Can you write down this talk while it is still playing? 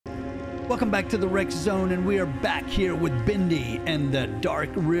Welcome back to the LeRexZone, and we are back here with Bendy and the Dark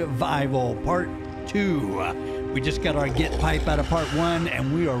Revival Part 2. We just got our get pipe out of Part 1,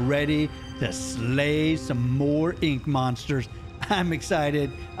 and we are ready to slay some more ink monsters. I'm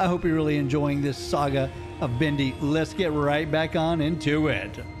excited. I hope you're really enjoying this saga of Bendy. Let's get right back on into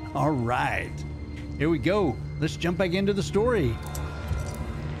it. All right. Here we go. Let's jump back into the story.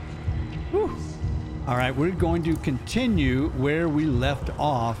 Whew. All right, we're going to continue where we left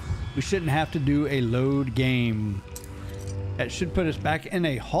off. We shouldn't have to do a load game. That should put us back in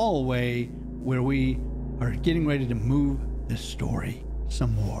a hallway where we are getting ready to move the story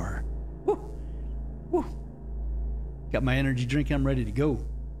some more. Woo. Woo. Got my energy drink. I'm ready to go.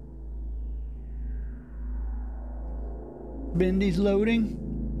 Bendy's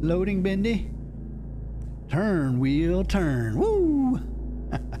loading. Loading, Bendy. Turn, wheel, turn. Woo!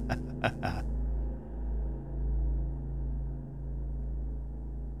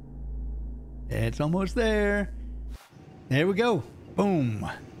 It's almost there. There we go. Boom.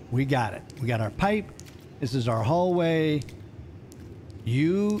 We got it. We got our pipe. This is our hallway.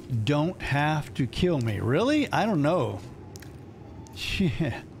 You don't have to kill me. Really? I don't know.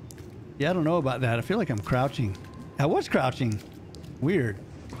 Yeah. Yeah, I don't know about that. I feel like I'm crouching. I was crouching. Weird.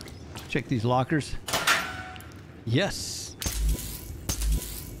 Check these lockers. Yes.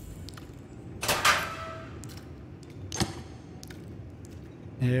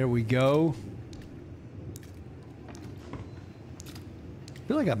 There we go.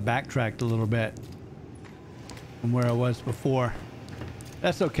 I feel like I backtracked a little bit from where I was before.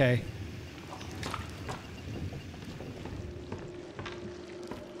 That's okay.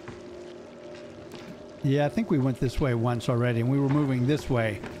 Yeah, I think we went this way once already, and we were moving this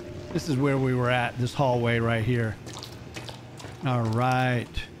way. This is where we were at, this hallway right here. All right.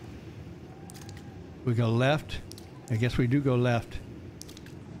 We go left. I guess we do go left.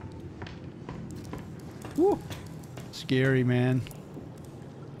 Woo! Scary, man.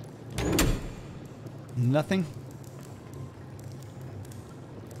 Nothing.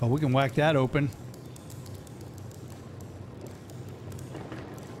 Oh, we can whack that open.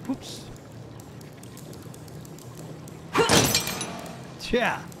 Oops.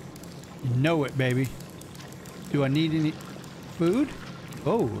 Yeah. You know it, baby. Do I need any food?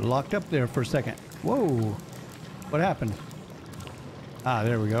 Oh, locked up there for a second. Whoa. What happened? Ah,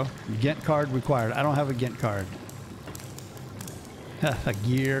 there we go. Gent card required. I don't have a Gent card. A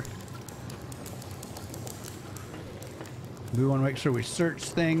gear. We want to make sure we search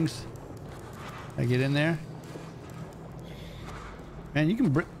things. I get in there. Man, you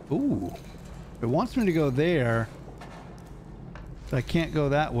can ooh. It wants me to go there. But I can't go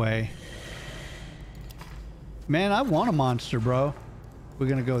that way. Man, I want a monster, bro. We're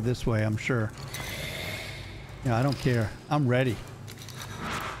going to go this way, I'm sure. Yeah, I don't care. I'm ready.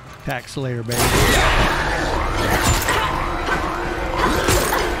 Tax Slayer, baby.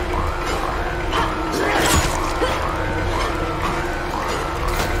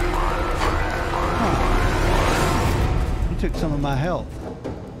 Took some of my health.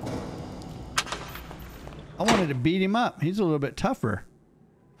 I wanted to beat him up. He's a little bit tougher.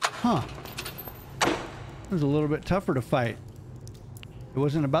 Huh. It was a little bit tougher to fight. It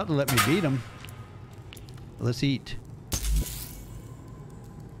wasn't about to let me beat him. Let's eat.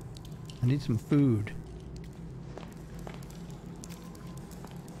 I need some food.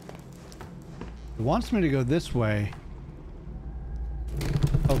 It wants me to go this way.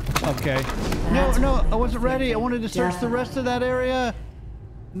 Oh, okay. No, no, I wasn't ready. I wanted to search the rest of that area.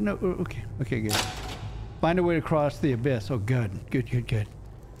 No, okay. Okay, good. Find a way to cross the abyss. Oh, good. Good, good, good.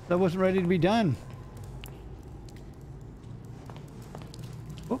 That wasn't ready to be done.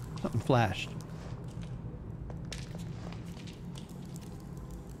 Oh, something flashed.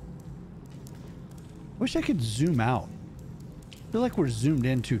 Wish I could zoom out. I feel like we're zoomed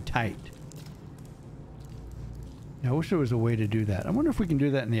in too tight. Yeah, I wish there was a way to do that. I wonder if we can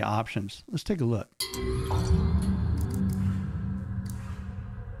do that in the options. Let's take a look.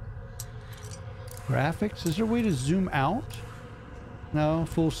 Graphics? Is there a way to zoom out? No,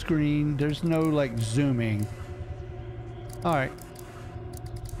 full screen. There's no like zooming. All right.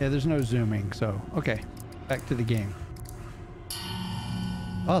 Yeah, there's no zooming. So, okay. Back to the game.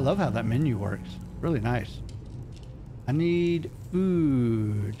 Oh, I love how that menu works. Really nice. I need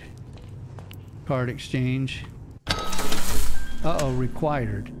food. Card exchange. Uh-oh,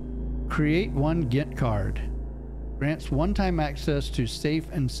 required. Create one Gent card. Grants one-time access to safe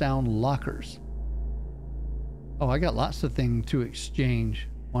and sound lockers. Oh, I got lots of things to exchange.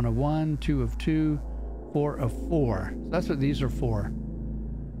 1 of 1, 2 of 2, 4 of 4. So that's what these are for.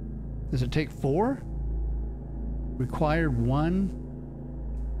 Does it take 4? Required 1.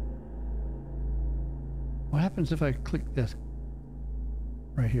 What happens if I click this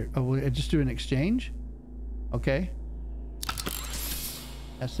right here? Oh, will I just do an exchange? Okay.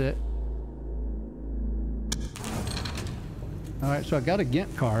 That's it. All right, so I got a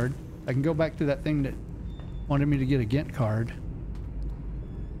Ghent card. I can go back to that thing that wanted me to get a Ghent card.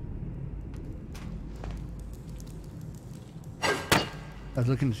 I was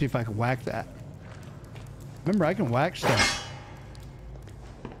looking to see if I could whack that. Remember, I can whack stuff.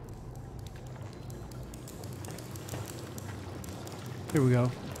 Here we go.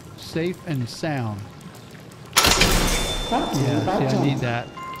 Safe and sound. Yeah, see, I need that.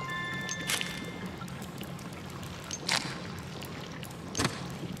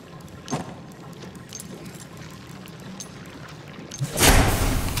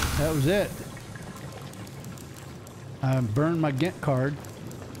 That was it. I burned my Ghent card.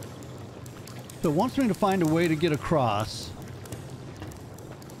 So it wants me to find a way to get across.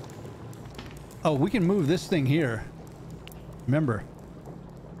 Oh, we can move this thing here. Remember.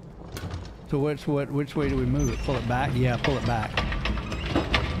 So which way do we move it? Pull it back? Yeah, pull it back.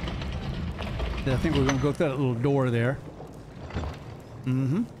 I think we're going to go through that little door there.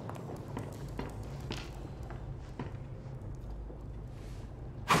 Mm-hmm.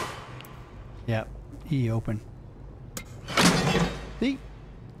 Yep. E open. See?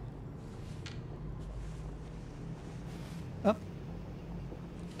 Up.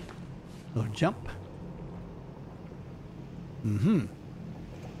 Little jump. Mm-hmm.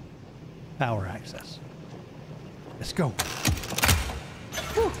 Power access. Let's go.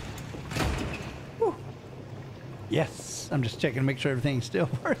 Woo. Woo. Yes. I'm just checking to make sure everything's still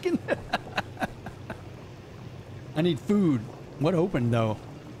working. I need food. What opened though?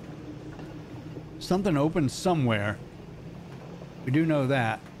 Something opened somewhere. We do know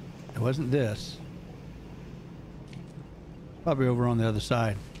that. It wasn't this. Probably over on the other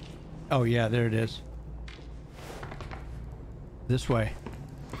side. Oh yeah, there it is. This way.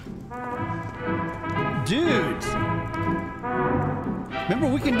 Dudes! Remember,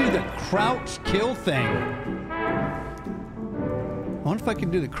 we can do the crouch kill thing. I wonder if I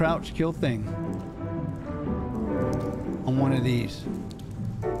can do the crouch kill thing on one of these.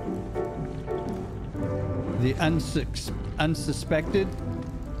 The unsuspected.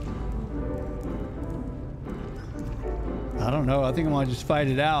 I don't know. I think I'm gonna just fight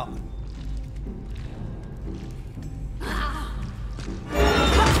it out.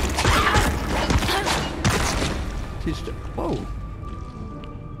 Whoa.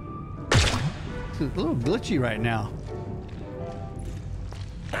 This is a little glitchy right now.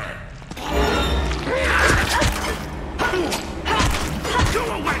 Go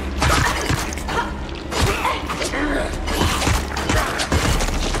away.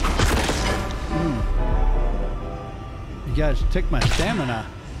 You guys took my stamina.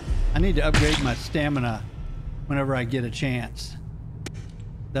 I need to upgrade my stamina whenever I get a chance.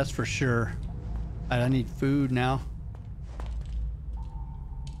 That's for sure. I need food now.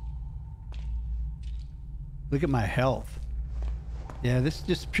 Look at my health. Yeah, this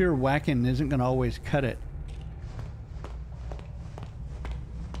just pure whacking isn't going to always cut it.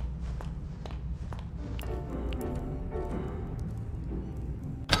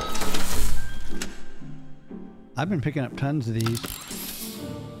 I've been picking up tons of these.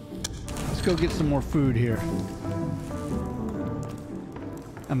 Let's go get some more food here.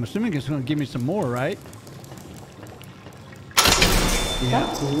 I'm assuming it's going to give me some more, right? Yeah.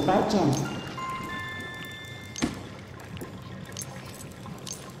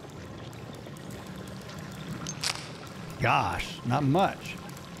 Gosh, not much.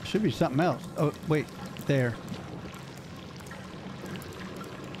 Should be something else. Oh, wait, there.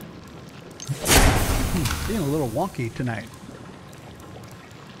 Being a little wonky tonight.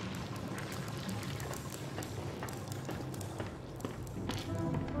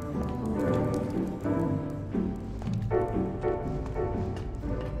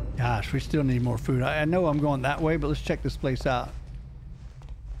 Gosh, we still need more food. I know I'm going that way, but let's check this place out.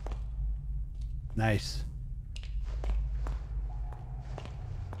 Nice.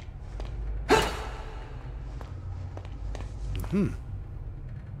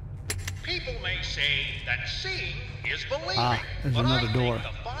 People may say that seeing is believing, there's but another door. I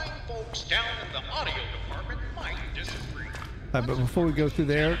think the fine folks down in the audio department might disagree. But before we go through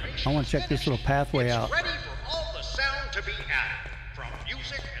there, I want to check this little pathway out. It's ready for all the sound to be added, from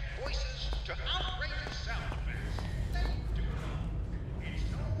music and voices to outrageous sound effects. They do it all. It's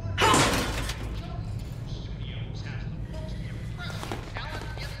no wonder Studios has the most impressive talent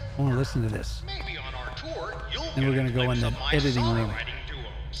in the world. I want to listen to this. Maybe on our tour, you'll Then we're going to go in the editing room. Duo,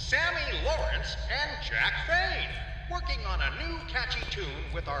 Sammy Lawrence and Jack Fain, working on a new catchy tune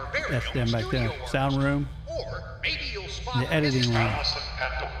with our very That's own them back there. studio Sound room. Or maybe you'll spot The editing Mrs. room. Allison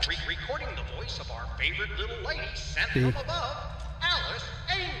at the recording the voice of our favorite little lady sent from above, Alice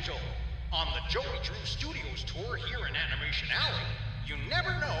Angel. On the Joey Drew Studios tour here in Animation Alley, you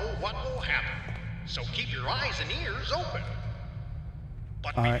never know what will happen. So keep your eyes and ears open.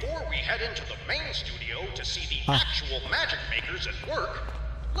 But before we head into the main studio to see the actual magic makers at work,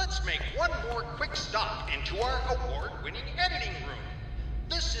 let's make one more quick stop into our award-winning editing room.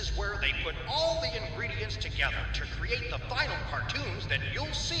 This is where they put all the ingredients together to create the final cartoons that you'll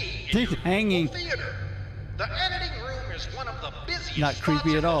see in your hanging. theater. The editing room is one of the busiest Not creepy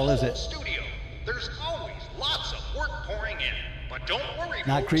spots at in all, the is whole it? studio. There's always lots of work pouring in. But don't worry,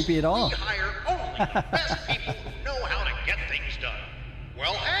 Not folks. creepy at all. We hire only the best people who know how to get things done.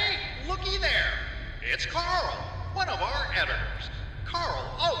 Well, hey, looky there. It's Carl, one of our editors. Carl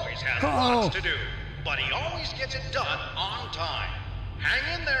always has lots to do, but he always gets it done on time.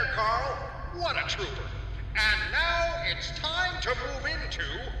 Hang in there, Carl. What a trooper. And now it's time to move into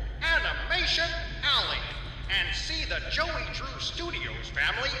Animation Alley and see the Joey Drew Studios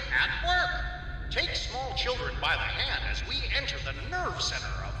family at work. Take small children by the hand as we enter the nerve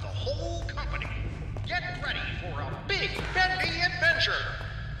center of the whole company. Get ready for a big Bendy adventure.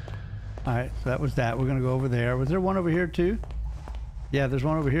 All right, so that was that. We're gonna go over there. Was there one over here too? Yeah, there's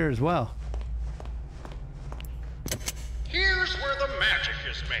one over here as well. Here's where the magic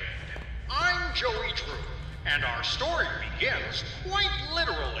is made. I'm Joey Drew, and our story begins quite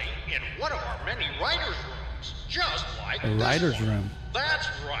literally in one of our many writers' rooms, just like A this writer's one. room. That's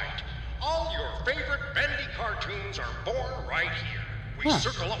right. All your favorite Bendy cartoons are born right here. We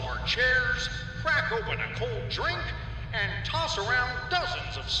circle up our chairs, crack open a cold drink, and toss around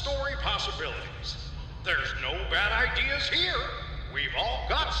dozens of story possibilities. There's no bad ideas here. We've all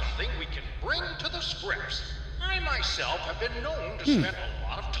got something we can bring to the scripts. I myself have been known to spend a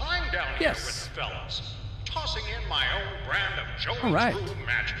lot of time down here with the fellas, tossing in my own brand of Joey Drew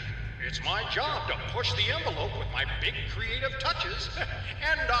magic. It's my job to push the envelope with my big creative touches,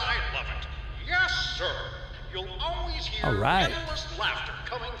 and I love it. Yes, sir. You'll always hear endless laughter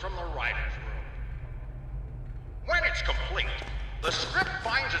coming from the writer's room. When it's complete, the script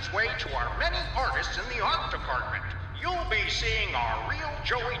finds its way to our many artists in the art department. You'll be seeing our real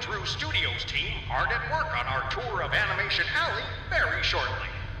Joey Drew Studios team hard at work on our tour of Animation Alley very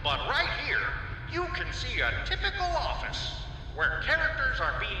shortly. But right here, you can see a typical office where characters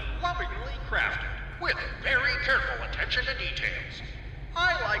are being lovingly crafted with very careful attention to details.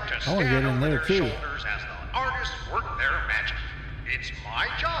 I like to stand over their shoulders as the artists work their magic. It's my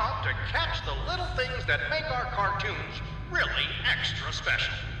job to catch the little things that make our cartoons really extra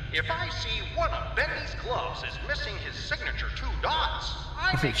special. If I see one of Bendy's gloves is missing his signature 2 dots,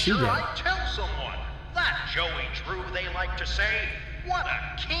 I make sure I tell someone. That Joey Drew, they like to say, what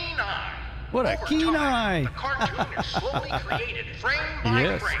a keen eye. What a keen eye! The cartoon is slowly created frame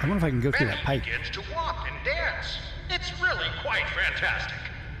by frame. I wonder if I can go through that pipe. Bendy begins to walk and dance. It's really quite fantastic.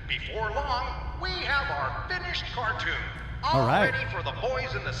 Before long, we have our finished cartoon, all ready for the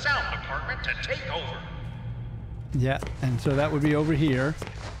boys in the sound department to take over. Yeah, and so that would be over here.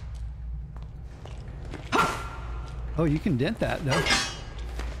 Oh, you can dent that though.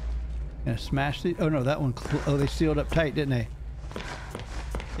 Gonna smash the. Oh no, that one. Oh, they sealed up tight, didn't they?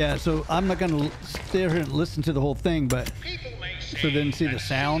 Yeah. So I'm not gonna stay here and listen to the whole thing, but so then see the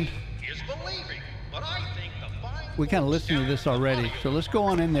sound. We kind of listened to this already, so let's go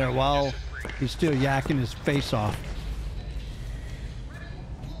on in there while he's still yakking his face off.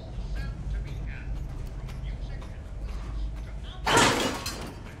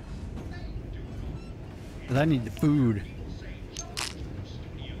 But I need the food.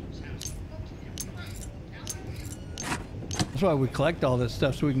 That's why we collect all this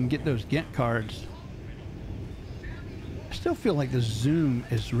stuff so we can get those Ghent cards. I still feel like the zoom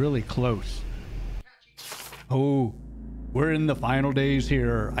is really close. Oh, we're in the final days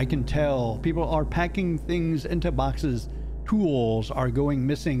here. I can tell. People are packing things into boxes. Tools are going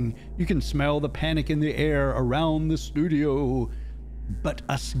missing. You can smell the panic in the air around the studio. But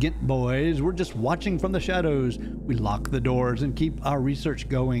us Ghent boys, we're just watching from the shadows. We lock the doors and keep our research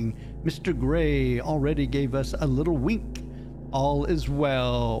going. Mr. Gray already gave us a little wink. All is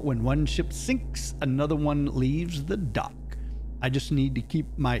well. When one ship sinks, another one leaves the dock. I just need to keep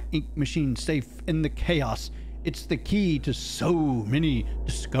my ink machine safe in the chaos. It's the key to so many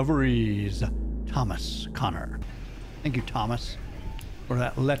discoveries. Thomas Connor. Thank you, Thomas, for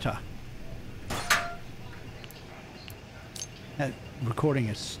that letter. That recording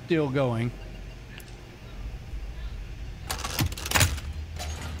is still going.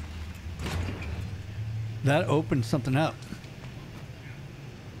 That opened something up.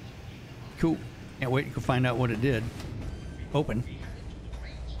 Cool. Can't wait to find out what it did. Open.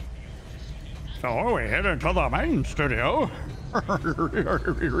 So we head into the main studio.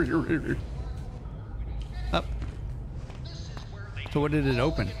 Up. So what did it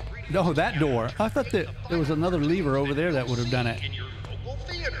open? Oh, that door. I thought that there was another lever over there that would have done it. In your local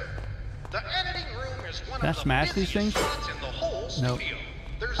theater. The editing room is one Can I of the smash these busiest things? spots in the whole Nope. studio.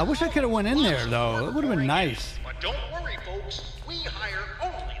 There's I wish I could have went in there though. It would have been nice. But don't worry, folks. We hire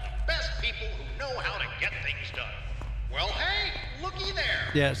only the best people who know how to get things done. Well, hey, looky there.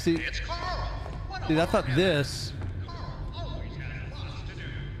 Yeah, see, It's Carl. dude, I thought this. Carl always has lots to do.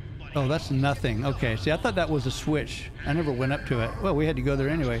 But Oh, that's nothing. Okay, see, I thought that was a switch. I never went up to it. Well, we had to go there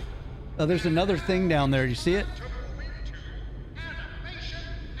anyway. Oh, there's another thing down there. Do you see it? to move into Animation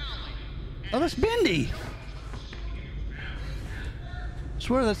Alley. Oh, that's Bendy. I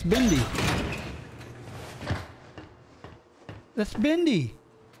swear that's Bendy. That's Bendy.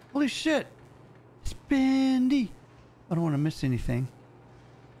 Holy shit. It's Bendy. I don't want to miss anything.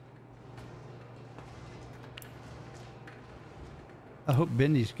 I hope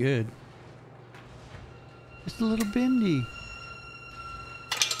Bendy's good. It's a little Bendy.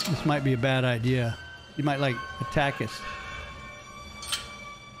 This might be a bad idea. He might like attack us.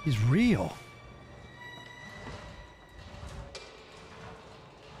 He's real.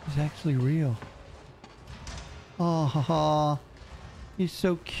 He's actually real. Oh, ha, ha. He's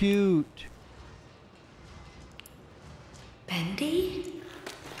so cute. Bendy?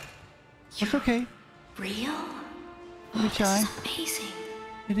 It's okay. Real? Let me try. This is amazing.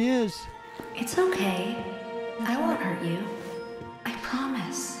 It is. It's okay. I won't hurt you. I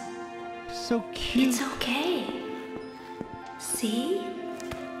promise. So cute. It's okay. See?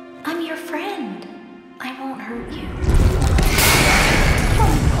 I'm your friend. I won't hurt you.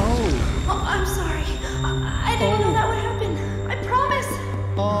 Oh. Oh, I'm sorry. I didn't know that would happen. I promise.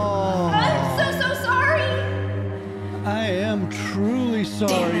 Oh. I'm so sorry. I am truly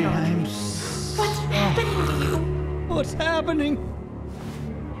sorry. Damn it. What's happening to you? What's happening?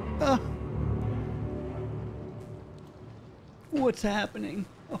 What's happening?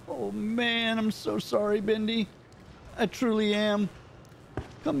 Oh man, I'm so sorry, Bendy. I truly am.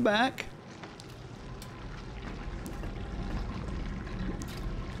 Come back.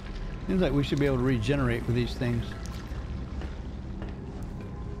 Seems like we should be able to regenerate with these things.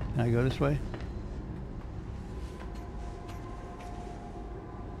 Can I go this way?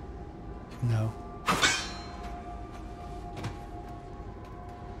 No.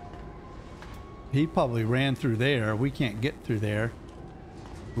 He probably ran through there. We can't get through there.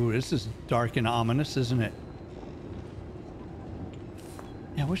 Ooh, this is dark and ominous, isn't it?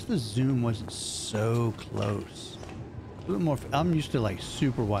 Yeah, I wish the zoom wasn't so close. A little more. I'm used to like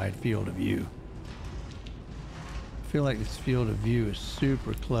super wide field of view. I feel like this field of view is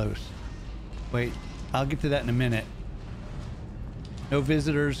super close. Wait, I'll get to that in a minute. No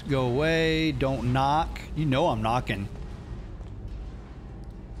visitors, go away. Don't knock. You know I'm knocking.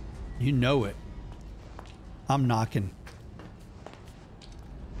 You know it. I'm knocking.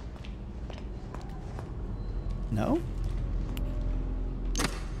 No?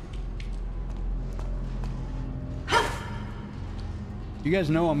 You guys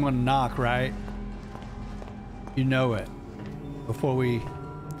know I'm gonna knock, right? You know it. Before we...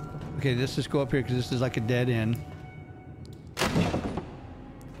 Okay, let's just go up here because this is like a dead end.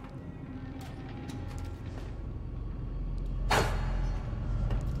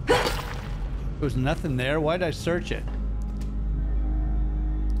 There was nothing there. Why did I search it?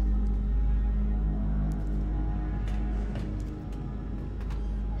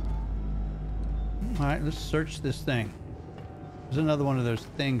 All right, let's search this thing. There's another one of those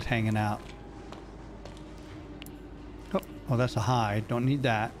things hanging out. Oh, that's a hide. Don't need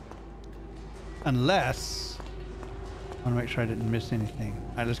that. Unless... I want to make sure I didn't miss anything.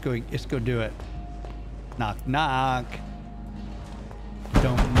 All right, let's go do it. Knock, knock.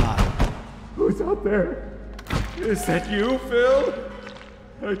 Don't knock. Who's out there? Is that you, Phil?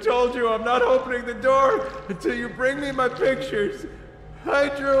 I told you I'm not opening the door until you bring me my pictures. I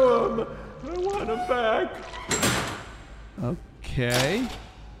drew them. I want them back. Okay.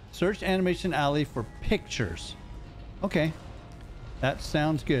 Search Animation Alley for pictures. Okay. That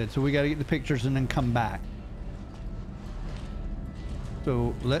sounds good. So we got to get the pictures and then come back.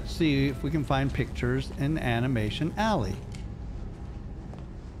 So let's see if we can find pictures in Animation Alley.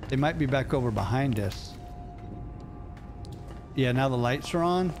 They might be back over behind us. Yeah, now the lights are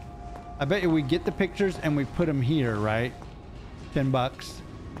on. I bet you we get the pictures and we put them here, right? $10.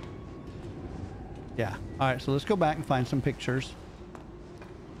 Yeah. All right, so let's go back and find some pictures.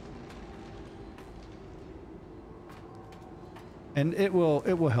 And it will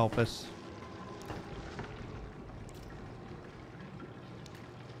help us.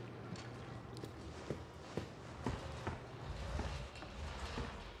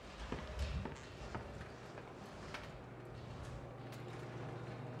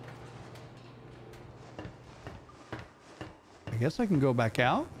 guess I can go back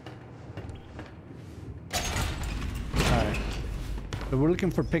out. Alright. So we're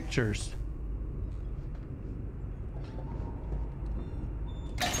looking for pictures.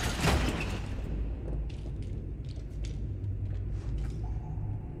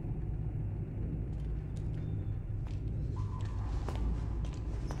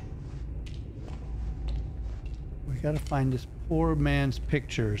 We gotta find this poor man's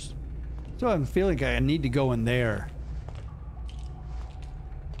pictures. So I'm feeling like I need to go in there.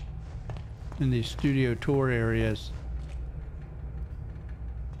 In these studio tour areas.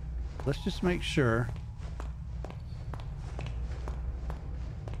 Let's just make sure.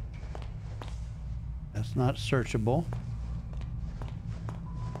 That's not searchable.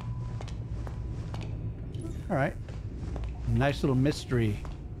 All right. Nice little mystery.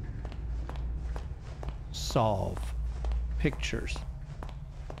 Solve. Pictures.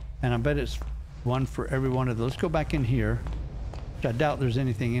 And I bet it's one for every one of those. Let's go back in here. Which I doubt there's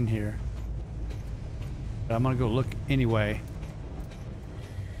anything in here. But I'm gonna go look anyway.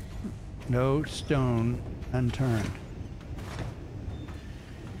 No stone unturned.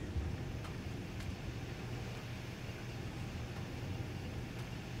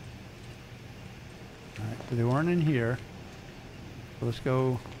 All right, so they weren't in here. So let's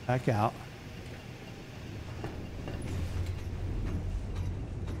go back out.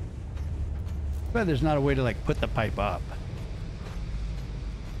 But there's not a way to like put the pipe up.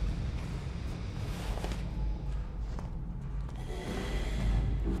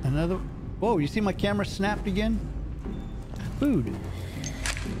 Another. Whoa, you see my camera snapped again? Food.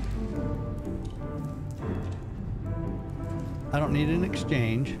 I don't need an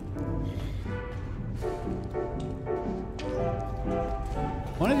exchange.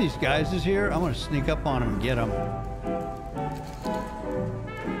 One of these guys is here. I'm gonna sneak up on him and get him.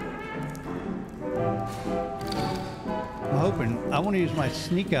 I'm hoping. I want to use my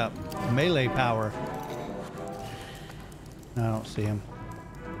sneak up melee power. No, I don't see him.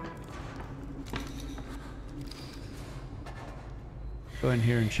 Go in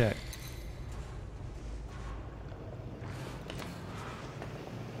here and check.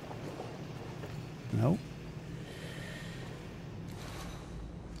 Nope.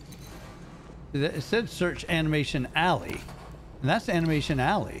 It said search animation alley. And that's animation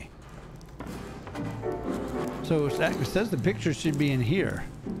alley. So it says the picture should be in here.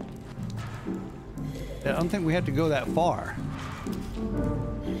 I don't think we have to go that far.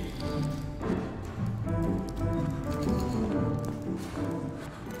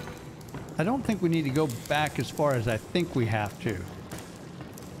 I don't think we need to go back as far as I think we have to.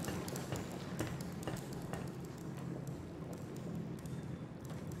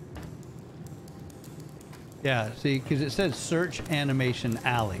 Yeah, see, because it says search animation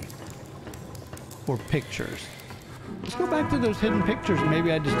alley for pictures. Let's go back to those hidden pictures.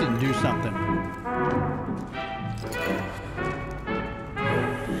 Maybe I just didn't do something.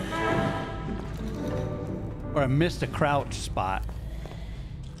 Or I missed a crouch spot.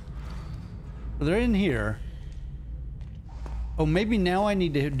 They're in here. Oh, maybe now I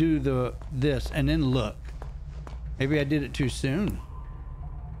need to do this and then look. Maybe I did it too soon.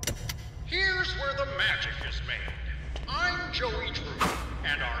 Here's where the magic is made. I'm Joey Drew,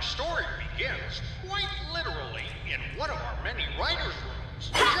 and our story begins quite literally in one of our many writers'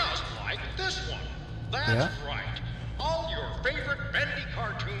 rooms, just like this one. That's right. All your favorite Bendy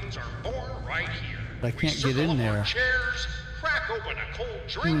cartoons are born right here. I can't get in there. Chairs, crack open a cold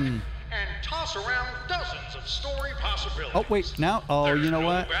drink, and toss around dozens of story possibilities. Oh wait, now There's you know no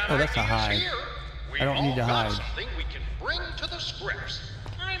what? bad Oh, that's a ideas hide. here. I don't need to We've all got hide. something we can bring to the scripts.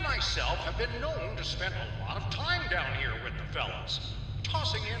 I myself have been known to spend a lot of time down here with the fellas,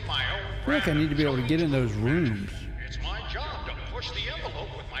 tossing in my own. I feel like I need to be able to get in those rooms. It's my job to push the envelope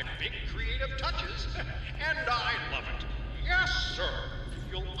with my big creative touches, and I love it. Yes, sir.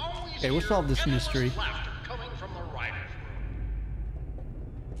 You'll always Okay, we'll hear solve this endless mystery. laughter coming from the writer's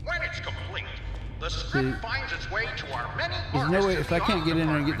room. When it's complete, the script See, finds its way to our many There's no way, artists if I can't get in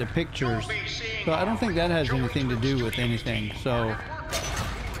there and get the department. pictures. You'll be seeing So I don't think that has Joey anything to do with anything. So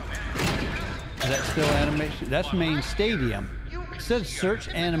is that still animation? That's main stadium. It says search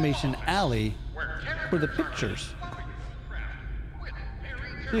animation alley for the pictures.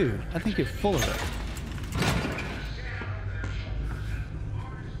 Dude, I think you're full of it.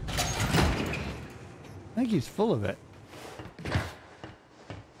 I think he's full of it.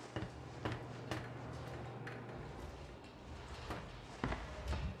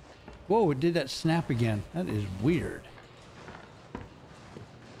 Whoa, it did that snap again. That is weird.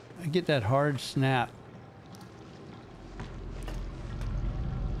 I get that hard snap.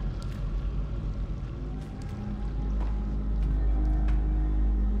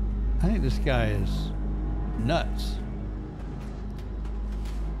 think this guy is nuts.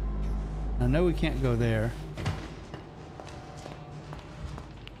 I know we can't go there.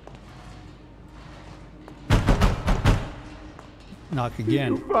 Knock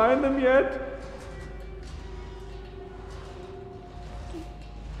again. Did you find them yet?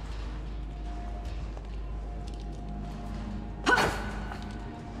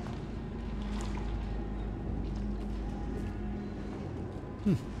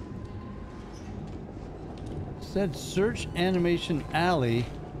 Said search animation alley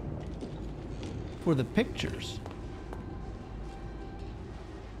for the pictures.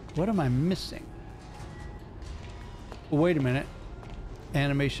 What am I missing? Oh, wait a minute.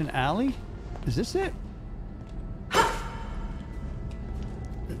 Animation alley? Is this it? Is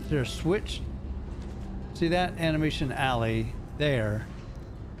there a switch? See that? Animation alley there.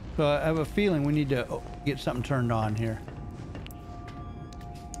 So I have a feeling we need to get something turned on here.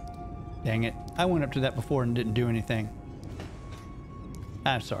 Dang it. I went up to that before and didn't do anything.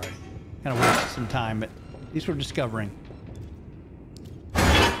 I'm sorry. Kind of wasted some time, but at least we're discovering.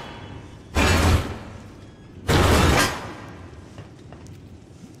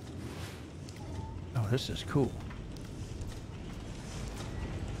 Oh, this is cool.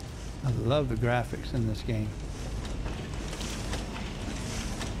 I love the graphics in this game.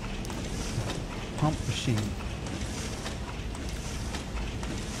 Pump machine.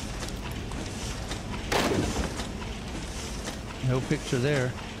 No picture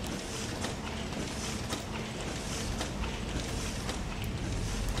there.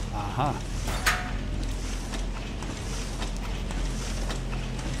 Aha.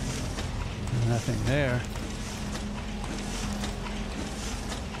 Nothing there.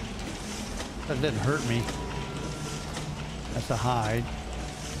 That didn't hurt me. That's a hide.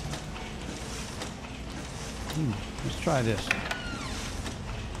 Let's try this.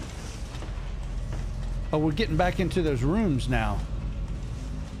 Oh, we're getting back into those rooms now.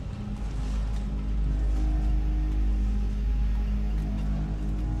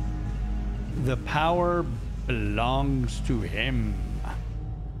 The power belongs to him.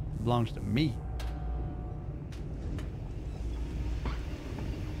 It belongs to me.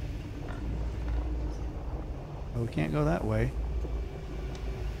 Oh, we can't go that way.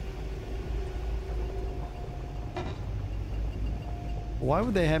 Why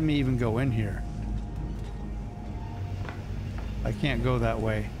would they have me even go in here? I can't go that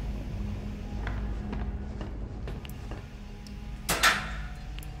way.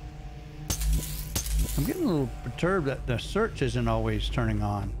 I'm getting a little perturbed that the search isn't always turning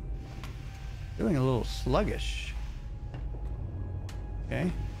on. Feeling a little sluggish.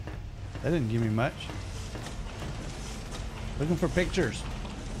 Okay. That didn't give me much. Looking for pictures.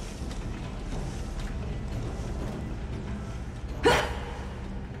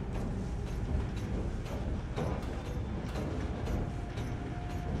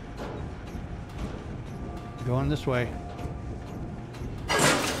 Going this way.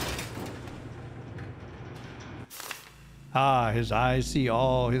 Ah, his eyes see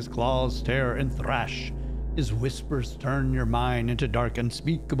all, his claws tear and thrash. His whispers turn your mind into dark,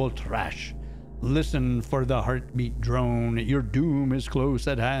 unspeakable trash. Listen for the heartbeat drone, your doom is close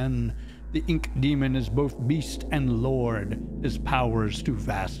at hand. The ink demon is both beast and lord. His power's too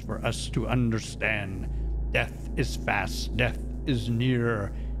vast for us to understand. Death is fast, death is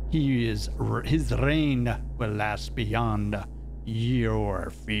near. His reign will last beyond your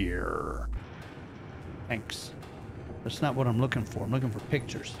fear. Thanks. That's not what I'm looking for. I'm looking for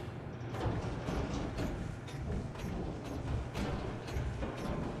pictures.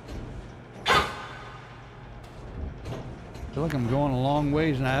 I feel like I'm going a long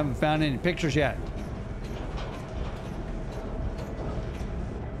ways and I haven't found any pictures yet.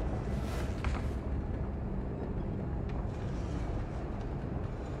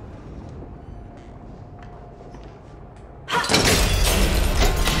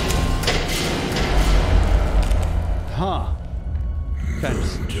 Huh.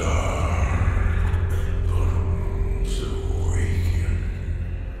 That's...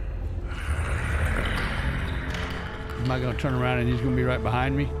 Am I going to turn around and he's going to be right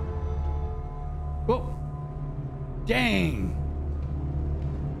behind me? Whoa. Dang.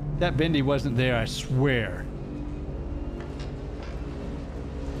 That Bendy wasn't there, I swear.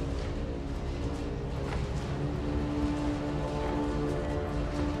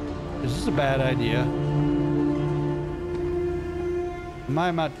 Is this a bad idea? Am I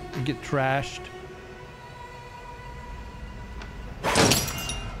about to get trashed?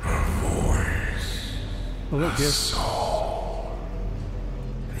 Oh, look, here.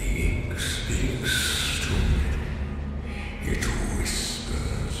 The ink speaks to me. It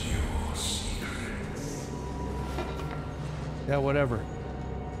whispers your Yeah, whatever.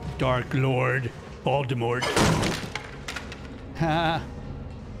 Dark Lord Voldemort. Ha.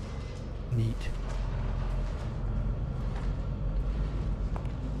 Neat.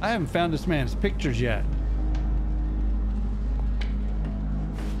 I haven't found this man's pictures yet.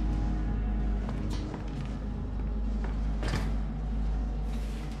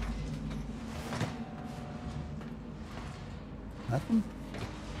 Nothing?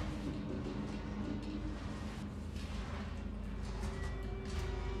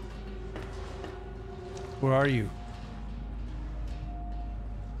 Where are you?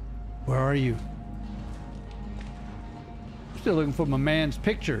 Where are you? I'm still looking for my man's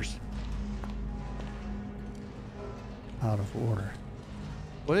pictures. Out of order.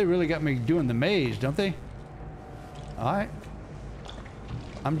 Well, they really got me doing the maze, don't they? All right.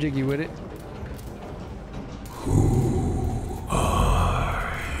 I'm jiggy with it. Who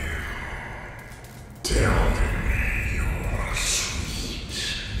are you? Tell me your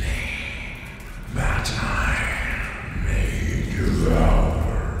sweet name, that I may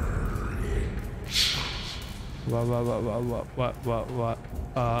devour it. What?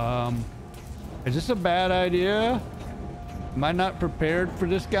 Is this a bad idea? Am I not prepared for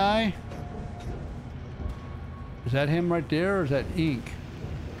this guy? Is that him right there, or is that ink?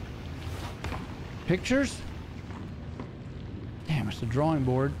 Pictures? Damn, it's the drawing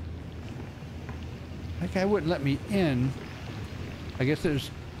board. That guy wouldn't let me in. I guess it's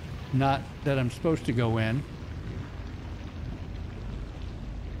not that I'm supposed to go in.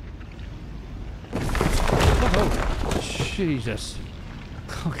 Oh, Jesus.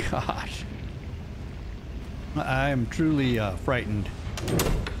 Oh, gosh. I am truly frightened.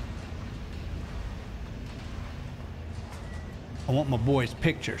 I want my boy's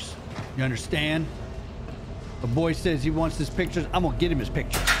pictures. You understand? The boy says he wants his pictures. I'm gonna get him his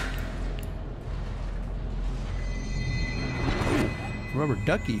pictures. Rubber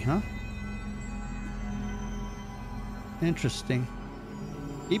ducky, huh? Interesting.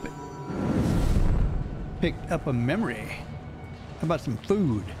 Keep it. Picked up a memory. How about some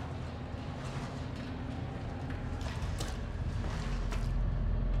food?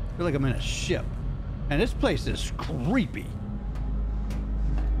 I feel like I'm in a ship. And this place is creepy.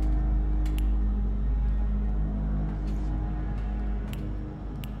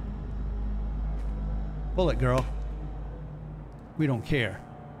 Pull it, girl. We don't care.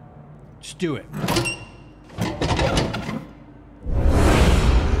 Just do it. Pull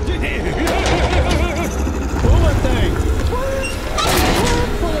that thing.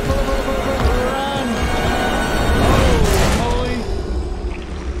 Pull it. Run. Holy.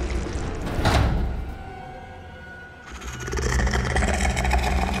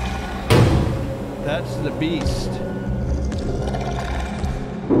 That's the beast.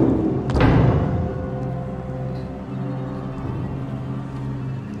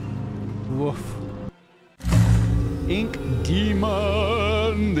 Woof. Ink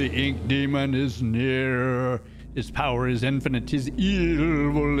demon. The ink demon is near. His power is infinite. His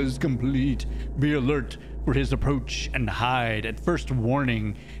evil is complete. Be alert for his approach and hide. At first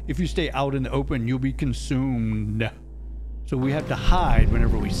warning, if you stay out in the open, you'll be consumed. So we have to hide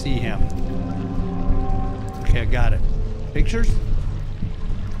whenever we see him. Okay, I got it. Pictures?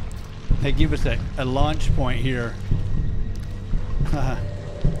 They give us a launch point here.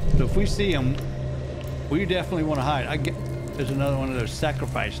 So if we see him, we definitely want to hide. There's another one of those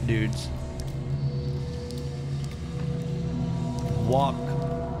sacrifice dudes. Walk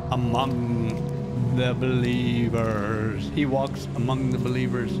among the believers. He walks among the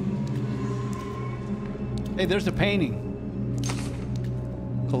believers. Hey, there's a painting.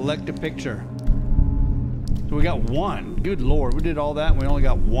 Collect a picture. So we got one. Good Lord, we did all that and we only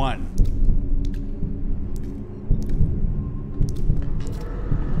got one.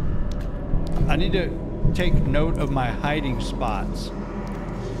 I need to take note of my hiding spots.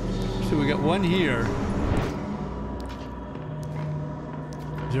 So we got one here.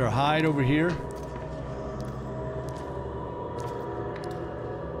 Is there a hide over here?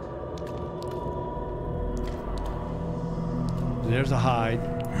 There's a hide.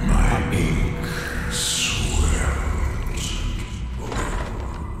 My ink swells and pours.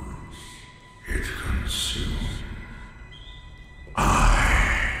 It consumes. I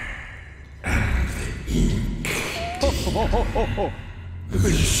am the ink.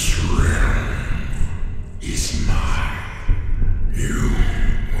 This realm is mine. You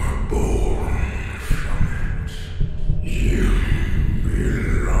were born from it. You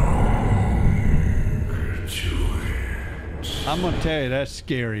belong to it. I'm gonna tell you, that's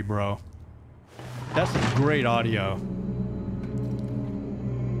scary, bro. That's some great audio.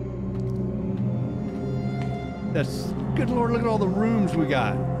 That's good Lord, look at all the rooms we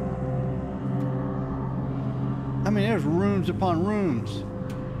got. I mean, there's rooms upon rooms.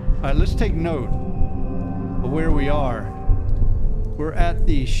 All right, let's take note of where we are. We're at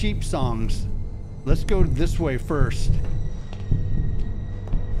the sheep songs. Let's go this way first.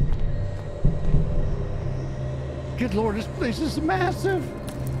 Good Lord, this place is massive.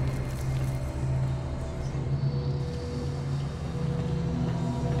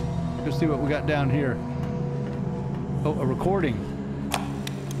 Let's see what we got down here. Oh, a recording.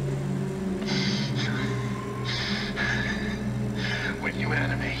 When you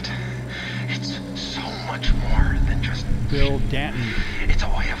animate, it's so much more than just Bill Danton. It's a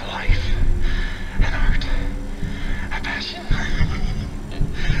way of life, an art, a passion.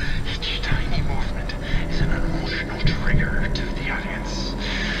 Each tiny movement is an emotional trigger to the audience.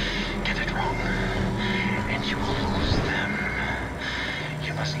 Get it wrong, and you will lose them.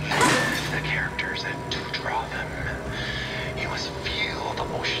 You must live the characters and to draw them. You must feel the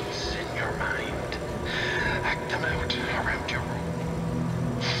motions in your mind. Act them out around your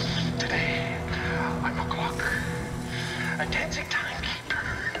room. Today, I'm a clock. A dancing timekeeper.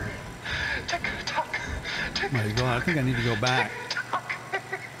 Tick tock. Tick My God, I think I need to go back. tock.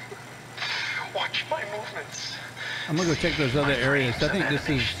 Watch my movements. I'm gonna go check those other areas. I think this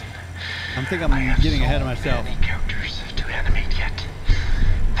is. I think I'm I have getting so ahead of myself. many characters to animate yet.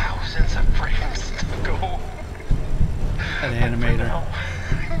 Thousands of frames to go. An But for animator. now,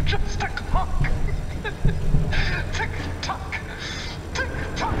 I'm just a clock. Tick tock. Tick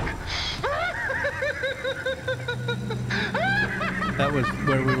tock. That was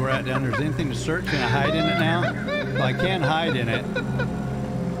where we were at down there. Is anything to search? Can I hide in it now? Well, I can hide in it.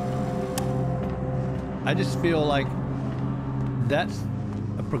 I just feel like that's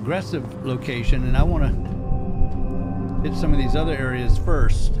a progressive location, and I want to hit some of these other areas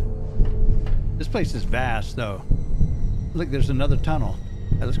first. This place is vast, though. Look, there's another tunnel.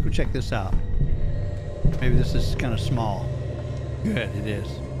 All right, let's go check this out. Maybe this is kind of small. Good, it is.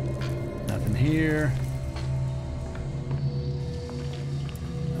 Nothing here.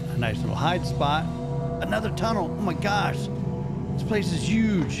 A nice little hide spot. Another tunnel. Oh my gosh. This place is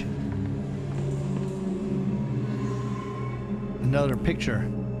huge. Another picture.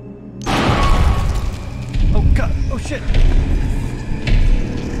 Oh God. Oh shit.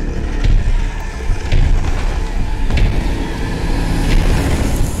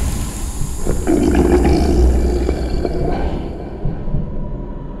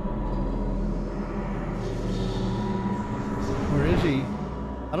 Where is he?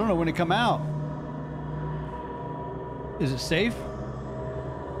 I don't know when to come out. Is it safe?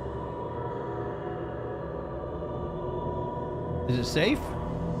 Is it safe?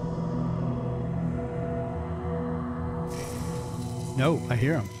 No, I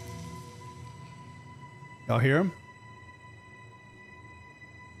hear him. Y'all hear him?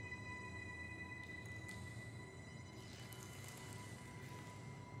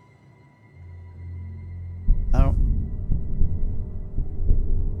 I don't.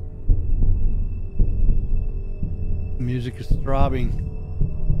 The music is throbbing.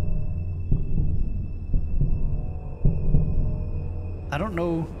 I don't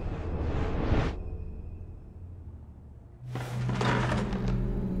know.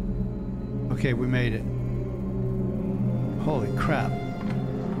 Okay, we made it. Holy crap.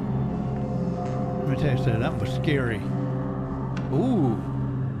 Let me tell you something, that was scary. Ooh.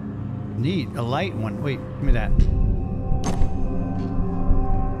 Neat, a light one. Wait, give me that.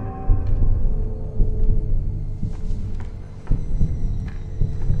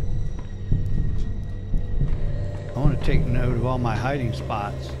 I want to take note of all my hiding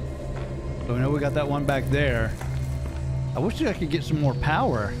spots. So we know we got that one back there. I wish I could get some more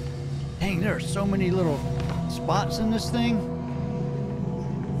power. Dang, there are so many little spots in this thing.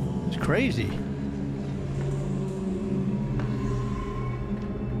 It's crazy.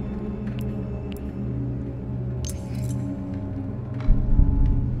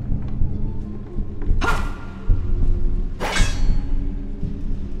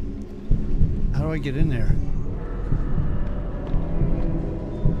 How do I get in there?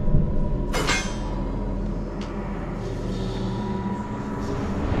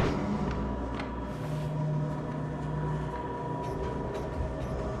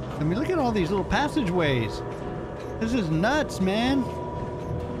 I mean, look at all these little passageways. This is nuts, man.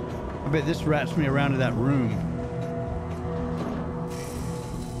 I bet this rats me around to that room.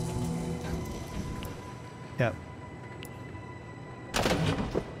 Yep.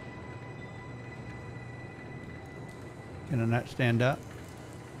 Can I not stand up?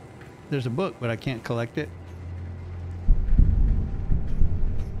 There's a book, but I can't collect it.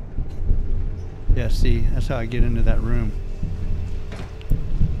 Yeah, see, that's how I get into that room.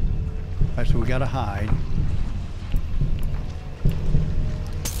 Alright, so we gotta hide.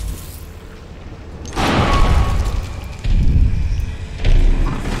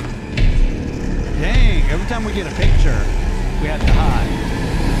 Dang, every time we get a picture, we have to hide.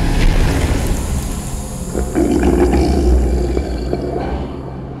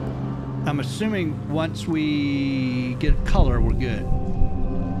 I'm assuming once we get color, we're good.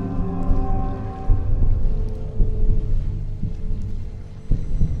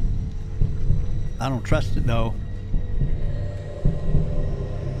 I don't trust it though.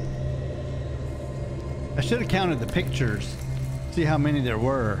 I should have counted the pictures, see how many there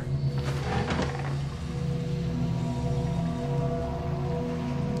were.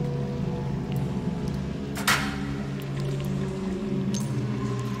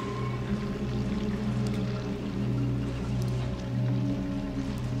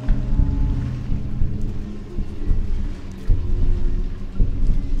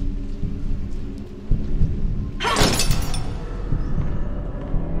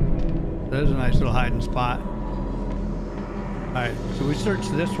 There's a nice little hiding spot. Alright, so we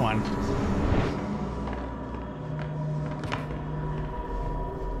searched this one.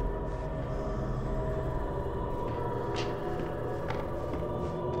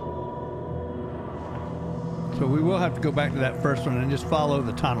 So we will have to go back to that first one and just follow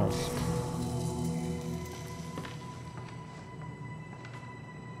the tunnels.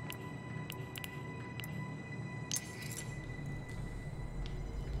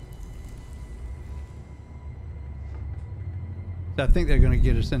 I think they're going to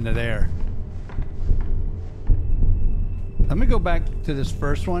get us into there. Let me go back to this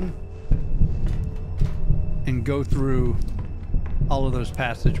first one and go through all of those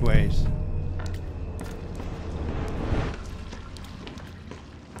passageways.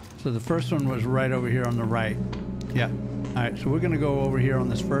 So the first one was right over here on the right. Yeah. Alright, so we're going to go over here on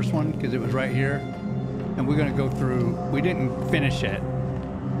this first one because it was right here. And we're going to go through. We didn't finish it.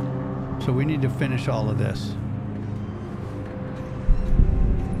 So we need to finish all of this.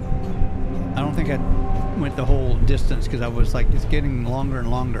 I don't think I went the whole distance because I was like, it's getting longer and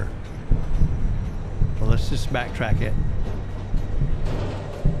longer. Well, let's just backtrack it.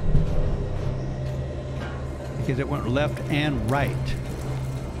 Because it went left and right.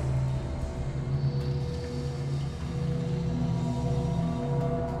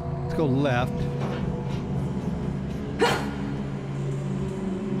 Let's go left.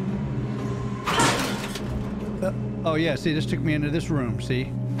 Oh yeah, see, this took me into this room,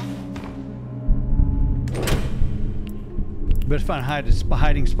 see? Let's find a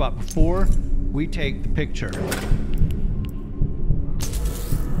hiding spot before we take the picture.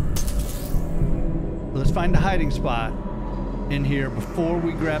 Let's find a hiding spot in here before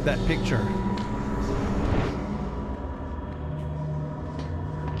we grab that picture.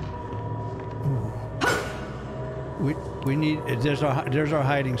 We need, there's our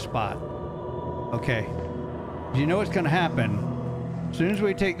hiding spot. Okay. Do you know what's gonna happen? As soon as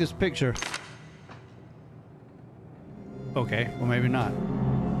we take this picture. Okay, well maybe not.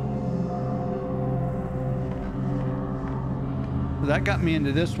 So that got me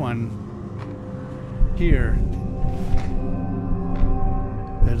into this one here.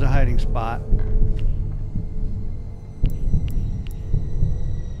 There's a hiding spot.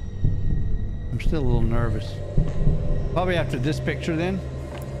 I'm still a little nervous. Probably after this picture then.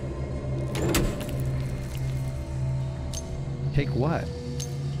 Take what?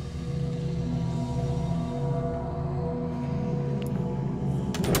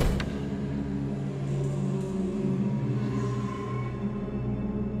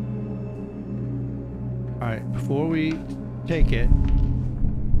 Alright, before we take it,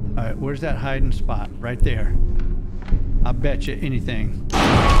 alright, where's that hiding spot? Right there. I'll bet you anything.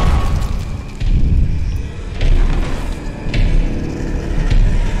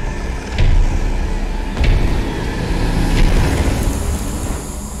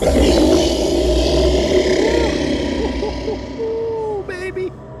 Oh,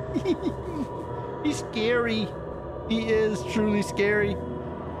 baby. He's scary. He is truly scary.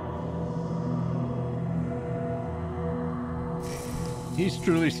 He's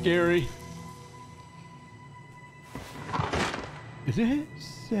truly scary. Is it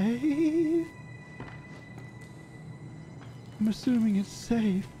safe? I'm assuming it's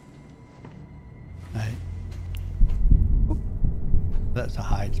safe. Right. Oh, that's a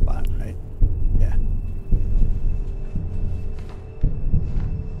hide spot, right? Yeah.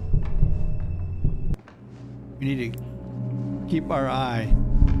 We need to keep our eye.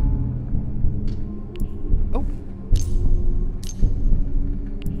 Oh.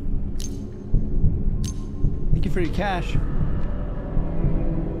 Thank you for your cash.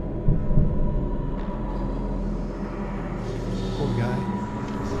 Poor guy.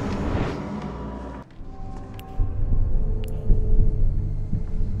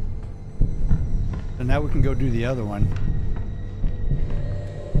 So now we can go do the other one.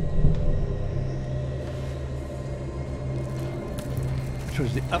 Which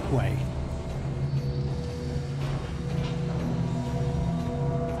was the up way.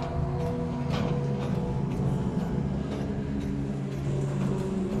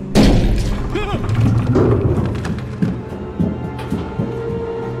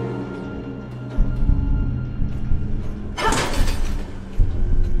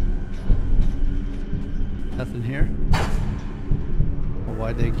 Nothing here? Well,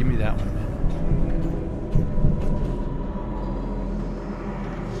 why'd they give me that one then?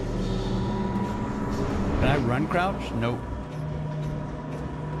 Can I run crouch? Nope.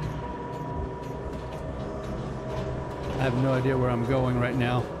 I have no idea where I'm going right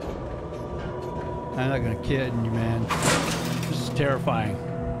now. I'm not gonna kid you, man. This is terrifying.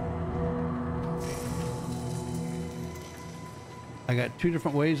 I got two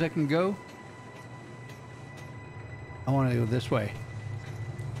different ways I can go. I want to go this way.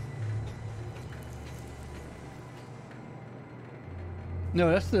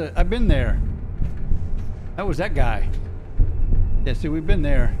 No, that's the... I've been there. That was that guy. Yeah, see, we've been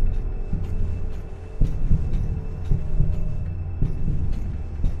there.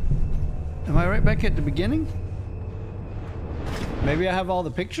 Am I right back at the beginning? Maybe I have all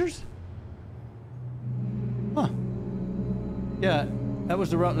the pictures? Huh. Yeah, that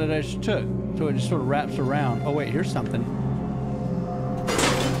was the route that I just took. So it just sort of wraps around. Oh wait, here's something.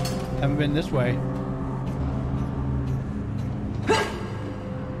 Haven't been this way.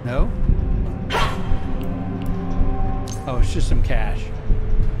 No? Oh, it's just some cash.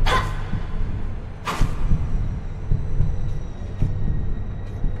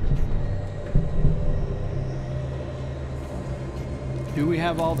 Do we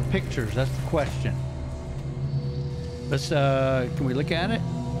have all the pictures? That's the question. Let's, can we look at it?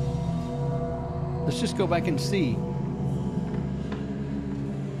 Let's just go back and see.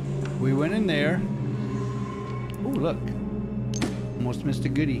 We went in there. Oh, look. Almost missed a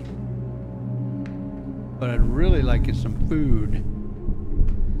goodie. But I'd really like is some food.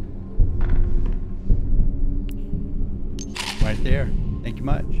 Right there. Thank you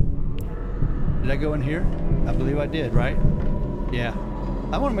much. Did I go in here? I believe I did, right? Yeah.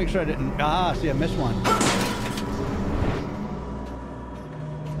 I want to make sure I didn't... Ah, see, I missed one.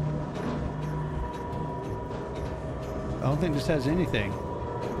 I don't think this has anything.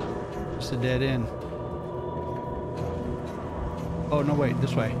 Just a dead end. Oh, no, wait,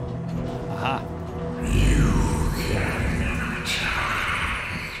 this way. Aha. You cannot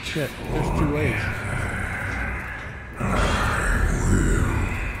hide. Shit, there's two ways. I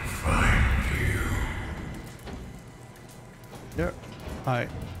will find you. There. Alright.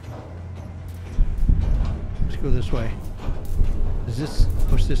 Let's go this way. Is this...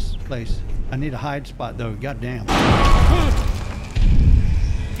 What's this place? I need a hide spot, though. Goddamn.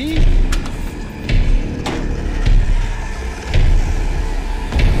 Eat.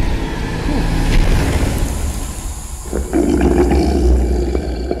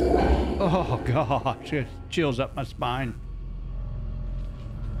 Oh, gosh. It chills up my spine.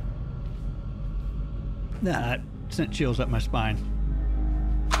 Nah, that sent chills up my spine.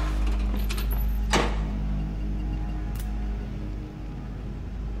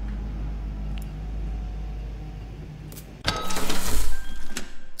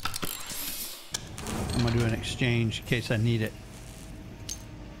 I'm gonna do an exchange in case I need it.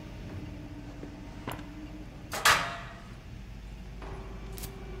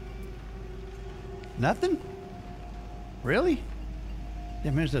 Nothing? Really?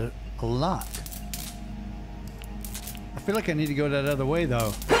 Damn, there's a lot. I feel like I need to go that other way,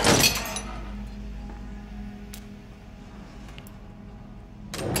 though.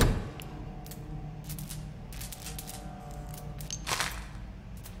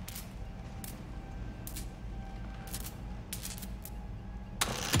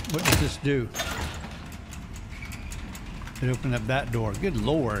 What does this do? It opened up that door. Good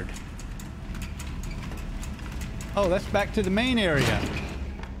Lord. Oh, that's back to the main area.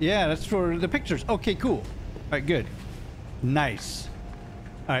 Yeah, that's for the pictures. Okay, cool. All right, good. Nice.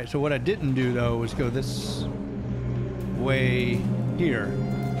 All right, so what I didn't do, though, was go this way here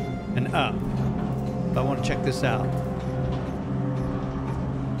and up. I want to check this out.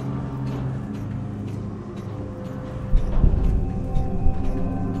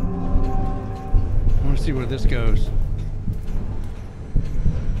 I want to see where this goes.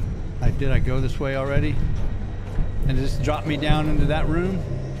 Did I go this way already? And just drop me down into that room?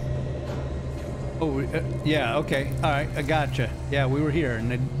 Oh, yeah, okay. All right, I gotcha. Yeah, we were here,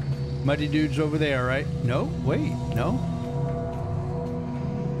 and the muddy dude's over there, right? No, wait, no.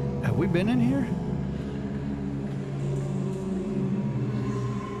 Have we been in here?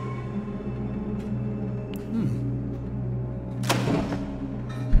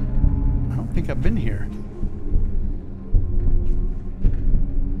 I don't think I've been here.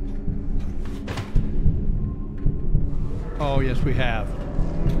 Oh, yes, we have.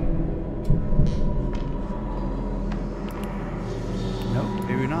 Nope,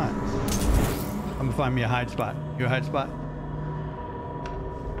 maybe not. I'm gonna find me a hide spot. Your hide spot?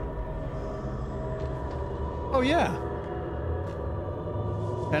 Oh, yeah.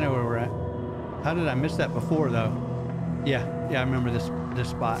 I know where we're at. How did I miss that before, though? Yeah, I remember this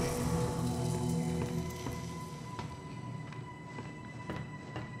spot.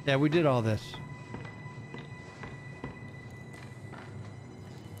 Yeah, we did all this.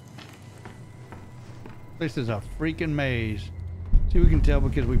 This is a freaking maze. See, we can tell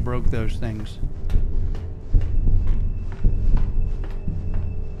because we broke those things.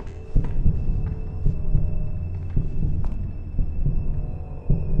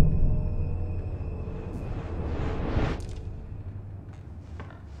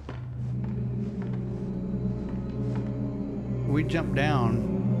 We jump down.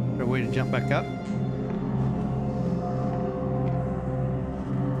 Is there a way to jump back up?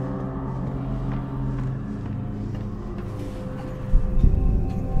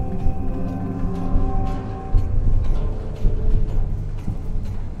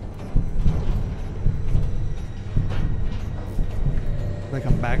 Like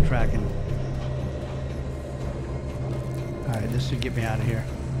I'm backtracking. Alright, this should get me out of here.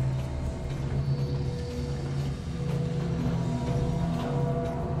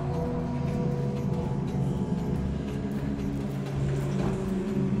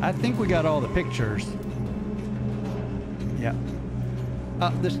 I think we got all the pictures. Yeah.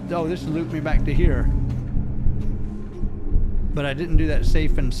 This looped me back to here. But I didn't do that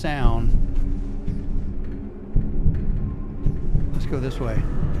safe and sound. Let's go this way.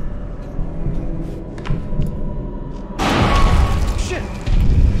 Shit!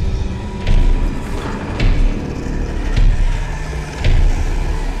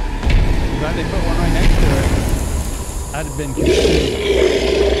 Glad they put one right next to it. I'd have been consumed.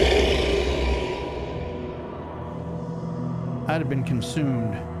 I'd have been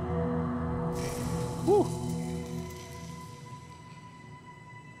consumed. Woo!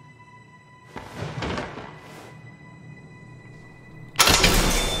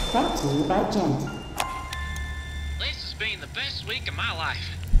 Brought to you by Bendy. This has been the best week of my life.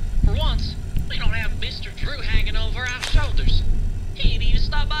 For once, we don't have Mr. Drew hanging over our shoulders. He ain't even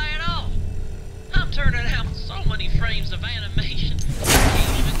stopped by at all. I'm turning out so many frames of animation, I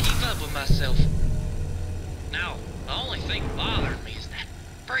can't even keep up with myself. Now, the only thing bothering me is that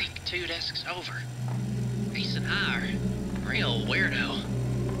freak 2 desks over. He's an real weirdo.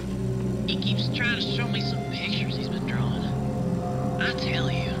 He keeps trying to show me some pictures he's been drawing. I tell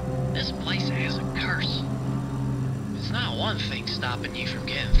you, this place has a curse. It's not one thing stopping you from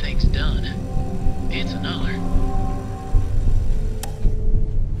getting things done. It's another.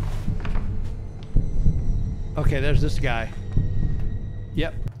 Okay, there's this guy.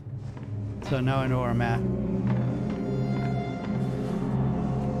 Yep. So now I know where I'm at.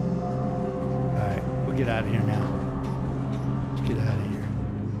 Alright, we'll get out of here now. Let's get out of here.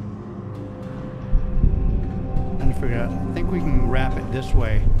 Trying to figure out, I think we can wrap it this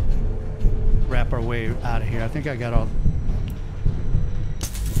way. Wrap our way out of here. I think I got all...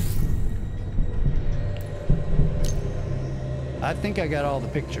 I think I got all the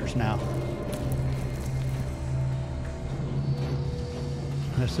pictures now.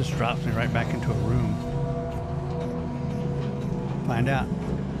 This just drops me right back into a room. Find out.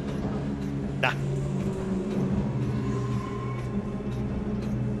 Ah.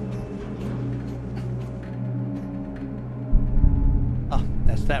 Oh,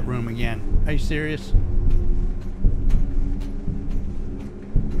 that's that room again. Are you serious?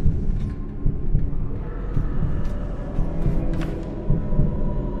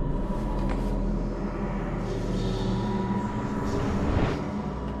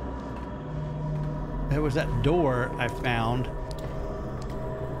 There was that door I found.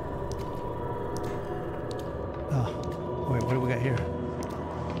 Oh, wait, what do we got here?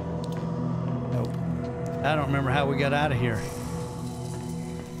 Nope. I don't remember how we got out of here.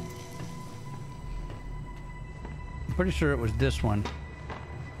 I'm pretty sure it was this one.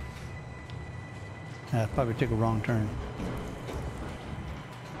 I probably took a wrong turn.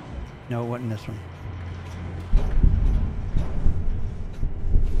 No, it wasn't this one.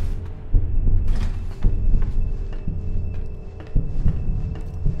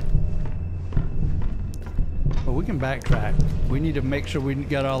 But we can backtrack. We need to make sure we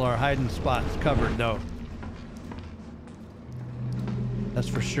got all our hiding spots covered, though. That's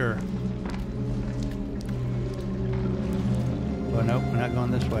for sure. Oh, nope, we're not going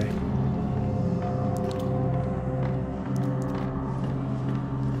this way.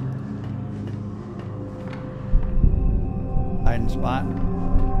 Hiding spot.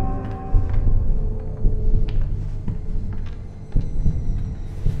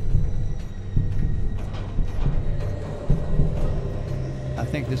 I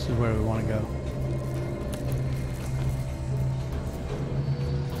think this is where we want to go.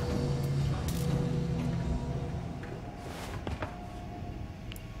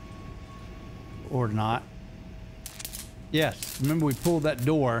 Or not. Yes, remember we pulled that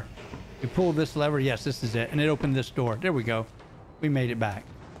door. We pulled this lever. Yes, this is it. And it opened this door. There we go. We made it back.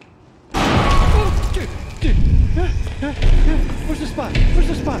 Oh, dude. Where's the spot? Where's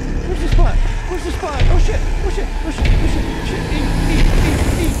the spot? Where's the spot? Where's the spot? Oh shit! Oh shit! Oh shit! Oh shit! Shit!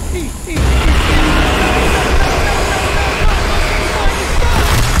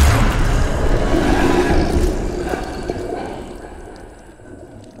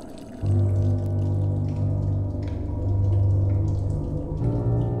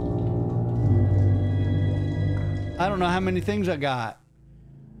 I don't know how many things I got.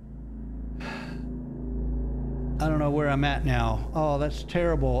 I don't know where I'm at now. Oh, that's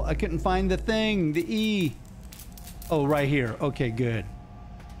terrible. I couldn't find the thing, the E. Oh, right here. Okay, good.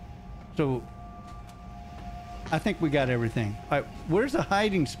 So, I think we got everything. All right, where's the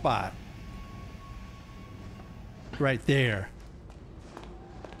hiding spot? Right there.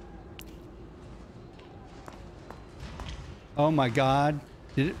 Oh my God.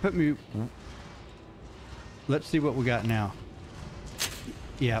 Did it put me... Let's see what we got now.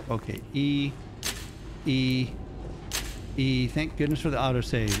 Yeah, okay. E. Thank goodness for the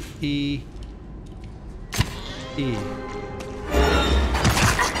autosave. E.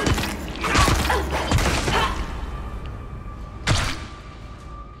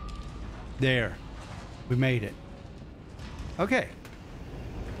 There. We made it. Okay.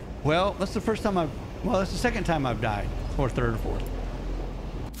 Well, that's the first time well, that's the second time I've died. Or third or fourth.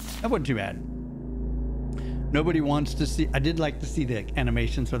 That wasn't too bad. Nobody wants to see... I did like to see the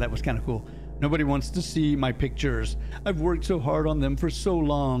animation, so that was kind of cool. Nobody wants to see my pictures. I've worked so hard on them for so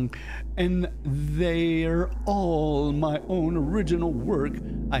long, and they're all my own original work.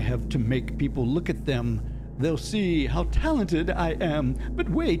 I have to make people look at them. They'll see how talented I am. But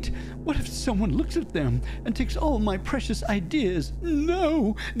wait, what if someone looks at them and takes all my precious ideas?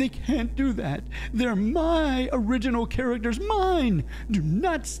 No, they can't do that. They're my original characters, mine. Do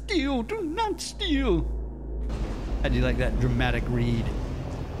not steal, do not steal. How do you like that dramatic read?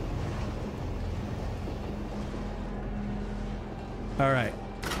 All right,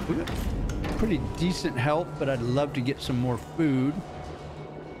 we got pretty decent help, but I'd love to get some more food.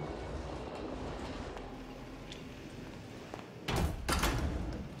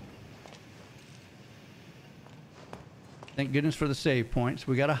 Thank goodness for the save points.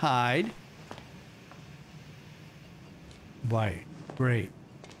 We got to hide. Right, great.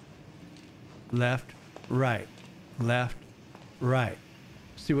 Left, right, left, right.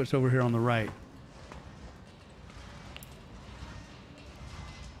 See what's over here on the right.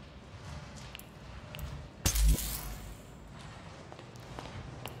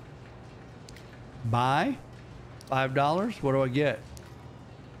 Buy $5. What do I get?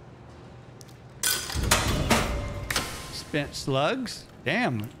 Spent slugs.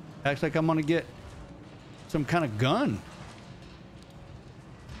 Damn, acts like I'm gonna get some kind of gun.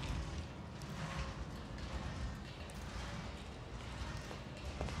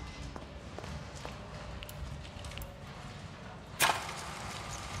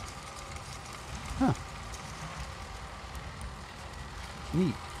 Huh.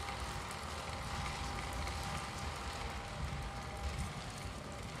 Neat.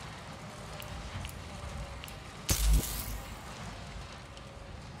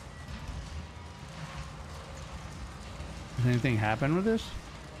 Does anything happen with this?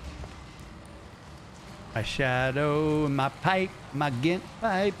 My shadow, my pipe, my gint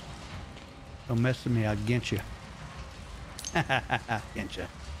pipe. Don't mess with me, I'll gint you. Gint you.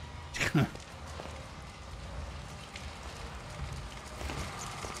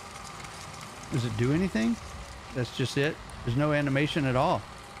 Does it do anything? That's just it? There's no animation at all.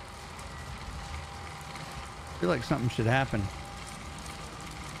 I feel like something should happen.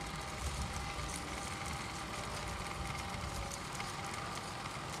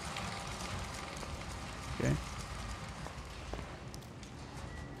 Okay.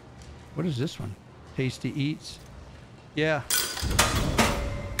 What is this one? Tasty Eats? Yeah.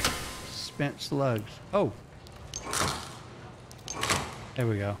 Spent slugs. Oh, There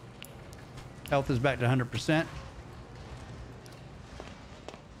we go. Health is back to 100%.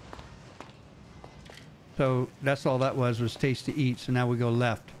 So that's all that was taste to eat. So now we go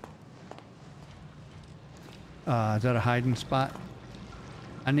left. Is that a hiding spot?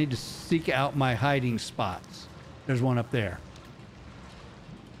 I need to seek out my hiding spots. There's one up there.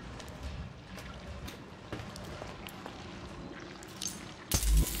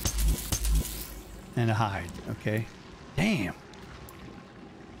 And a hide. Okay. Damn.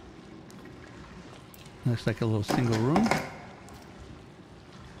 Looks like a little single room.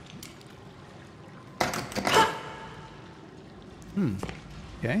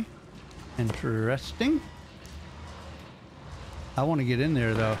 Okay. Interesting. I want to get in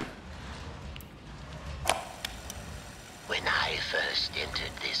there though. When I first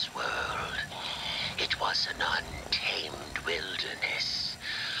entered this world, it was an untamed wilderness.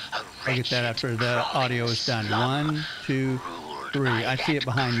 I'll get that after the audio is done. 1, 2, 3. I see it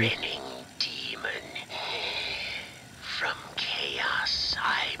behind me. From chaos,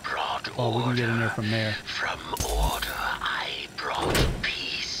 I brought order. Oh, we can get in there from there. From order, I brought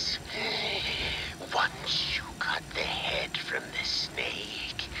peace. Once you cut the head from the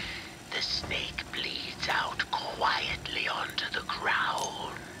snake bleeds out quietly onto the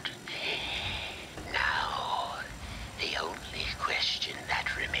ground. Now, the only question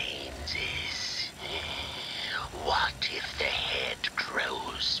that remains is, what if the head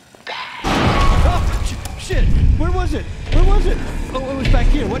grows back? Oh, shit! Where was it? Where was it? Oh, it was back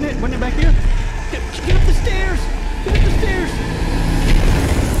here, wasn't it? Wasn't it back here? Get up the stairs! Get up the stairs!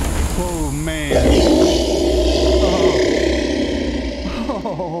 Oh, man.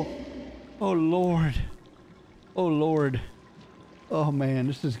 Oh. Oh, Lord. Oh, Lord. Oh, man,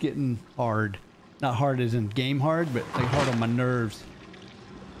 this is getting hard. Not hard as in game hard, but like hard on my nerves.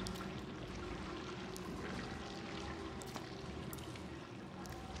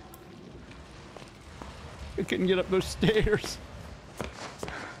 I couldn't get up those stairs.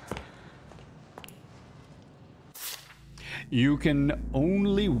 You can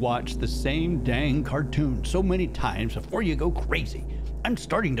only watch the same dang cartoon so many times before you go crazy. I'm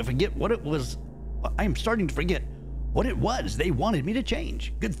starting to forget what it was. I'm starting to forget what it was they wanted me to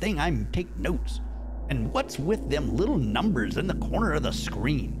change. Good thing I'm taking notes. And what's with them little numbers in the corner of the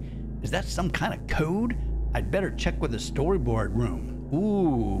screen? Is that some kind of code? I'd better check with the storyboard room.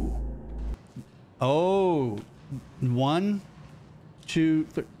 Ooh. Oh, 1, 2,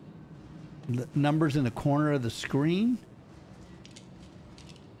 numbers in the corner of the screen.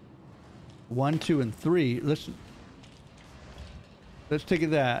 1, 2, and 3. Let's take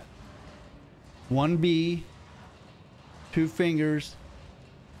it that. 1B, 2 fingers,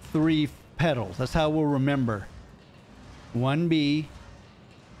 3 petals. That's how we'll remember. 1B.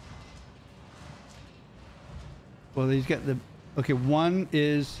 Well, he's got the. Okay, 1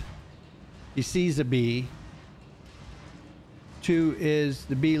 is. He sees a bee. 2 is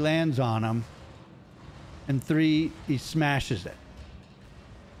the bee lands on him. And 3, he smashes it.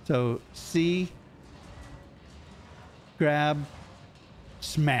 So C, grab,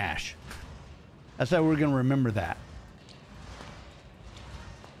 smash. That's how we're going to remember that.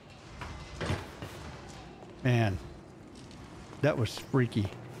 Man, that was freaky.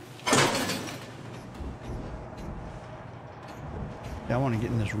 I want to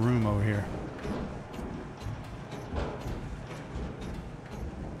get in this room over here.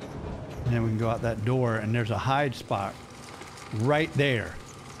 And then we can go out that door, and there's a hide spot right there.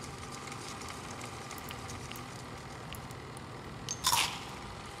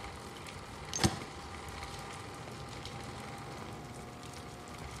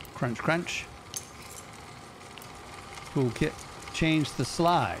 Crunch, crunch. Toolkit. Change the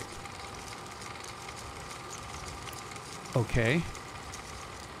slide. Okay.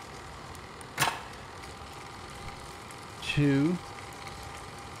 2,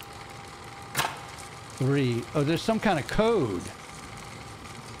 3. Oh, there's some kind of code.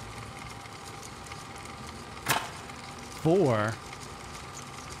 4,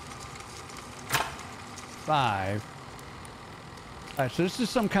 5. All right, so this is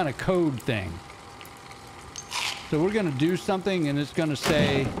some kind of code thing. So we're going to do something, and it's going to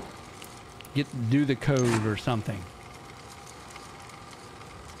say, do the code or something.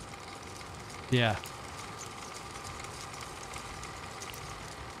 Yeah.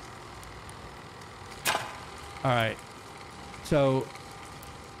 All right. So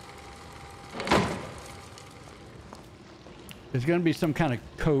there's going to be some kind of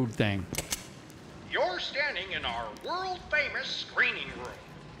code thing. You're standing in our world-famous screening room.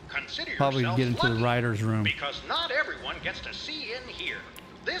 Consider Probably yourself get into lucky, the writer's room. because not everyone gets to see in here.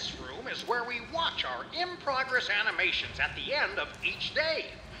 This room is where we watch our in-progress animations at the end of each day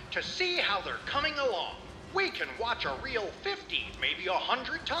to see how they're coming along. We can watch a reel 50, maybe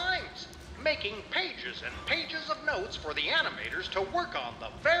 100 times, making pages and pages of notes for the animators to work on the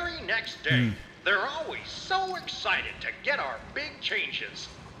very next day. They're always so excited to get our big changes.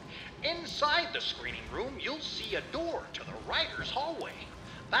 Inside the screening room, you'll see a door to the writer's hallway.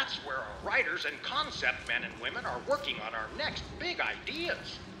 That's where our writers and concept men and women are working on our next big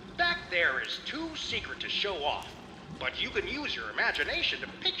ideas. Back there is too secret to show off, but you can use your imagination to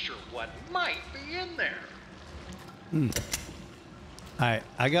picture what might be in there. Alright,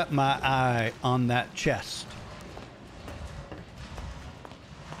 I got my eye on that chest.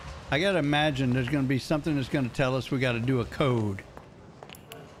 I gotta imagine there's gonna be something that's gonna tell us we gotta do a code.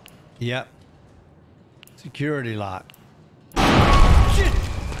 Yep. Security lock. Shit!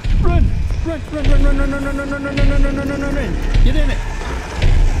 Run! Run! Run! Run! Run! Run! Run! Run! Run! Run! Run! Run! Run! Run! Run! Get in it!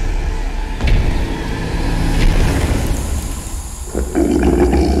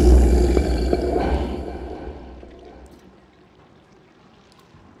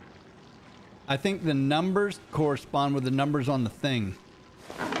 I think the numbers correspond with the numbers on the thing.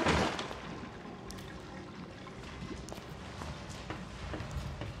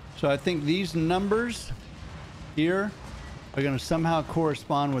 So I think these numbers here are going to somehow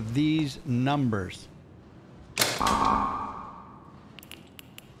correspond with these numbers.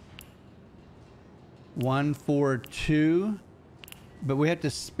 1, 4, 2. But we have to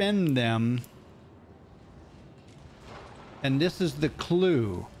spin them. And this is the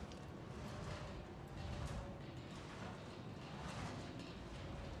clue.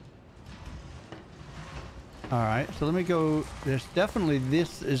 All right, so let me go. There's definitely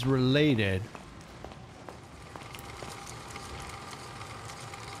this is related.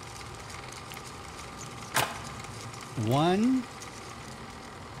 One.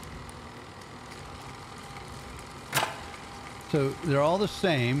 So they're all the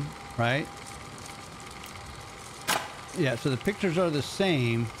same, right? Yeah, so the pictures are the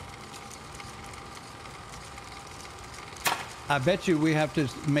same. I bet you we have to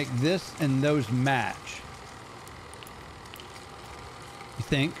make this and those match. You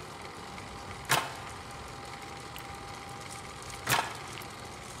think?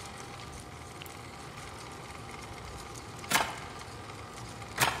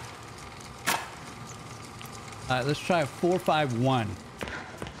 All right, let's try 4, 5, 1.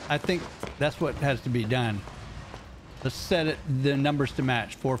 I think that's what has to be done. Let's set it the numbers to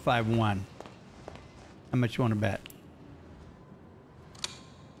match. 4, 5, 1. How much you want to bet?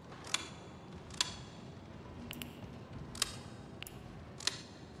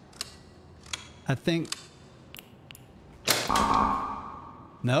 I think.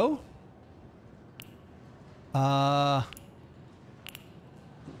 No?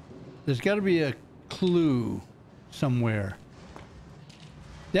 There's got to be a clue somewhere.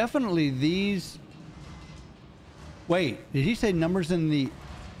 Definitely these. Wait, did he say numbers in the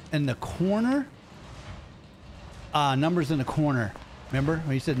corner? Numbers in the corner. Remember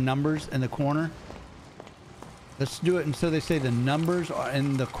when he said numbers in the corner? Let's do it, and so they say the numbers are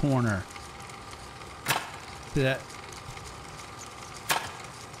in the corner. See that?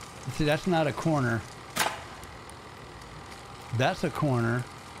 See, that's not a corner. That's a corner.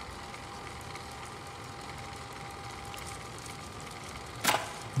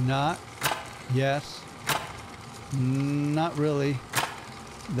 Not. Yes. Not really.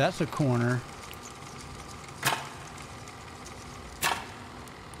 That's a corner.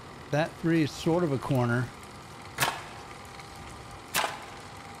 That 3 is sort of a corner.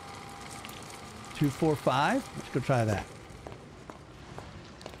 2, 4, 5. Let's go try that.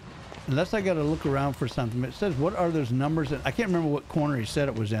 Unless I got to look around for something. It says, what are those numbers? I can't remember what corner he said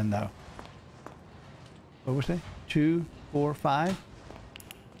it was in, though. What was it? 2, 4, 5.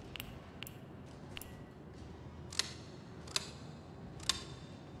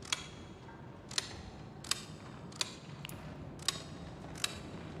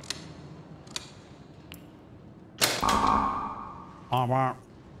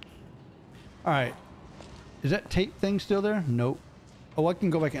 All right. Is that tape thing still there? Nope. Oh, I can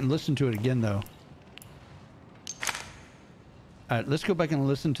go back and listen to it again, though. All right, let's go back and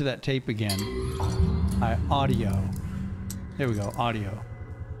listen to that tape again. All right, audio. There we go, audio.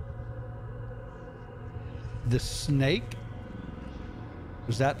 The snake?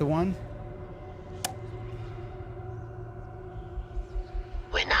 Was that the one?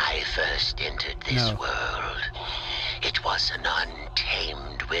 When I first entered this world, it was an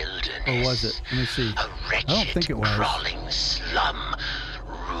untamed wilderness. Or was it? Let me see. A wretched, I don't think it was. crawling slum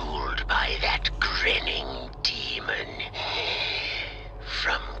ruled by that grinning demon.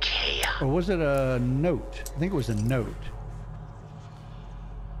 from chaos. Or was it a note? I think it was a note.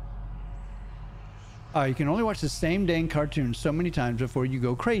 You can only watch the same dang cartoon so many times before you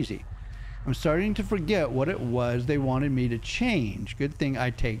go crazy. I'm starting to forget what it was they wanted me to change. Good thing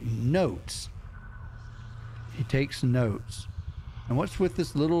I take notes. He takes notes. And what's with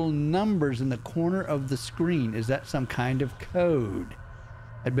this little numbers in the corner of the screen? Is that some kind of code?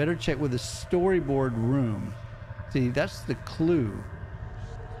 I'd better check with the storyboard room. See, that's the clue.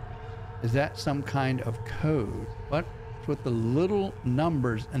 Is that some kind of code? What's with the little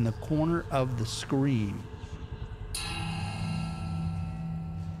numbers in the corner of the screen?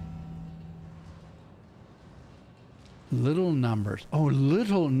 Little numbers. Oh,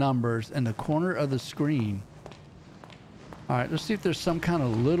 little numbers in the corner of the screen. All right, let's see if there's some kind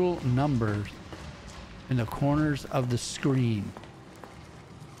of little numbers in the corners of the screen.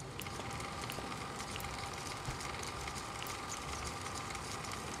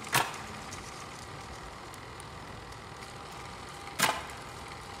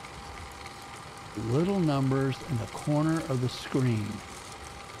 Little numbers in the corner of the screen.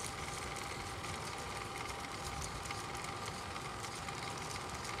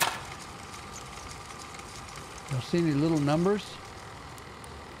 Y'all see any little numbers?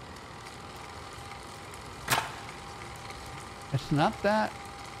 It's not that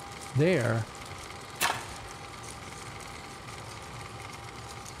there.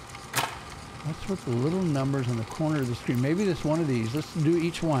 What's with the little numbers in the corner of the screen? Maybe this one of these. Let's do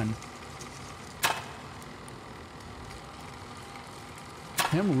each one.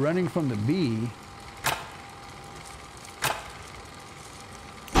 Him running from the bee.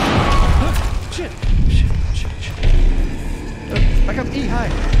 Shit! Back up, E, high.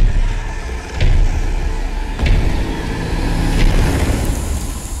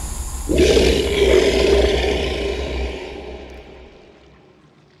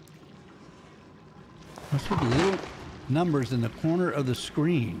 What's with the little numbers in the corner of the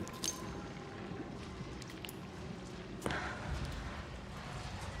screen?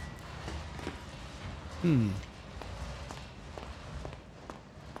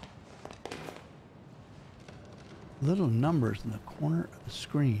 Little numbers in the corner of the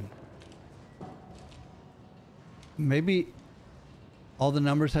screen. Maybe all the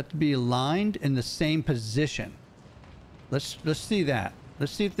numbers have to be aligned in the same position. Let's see that.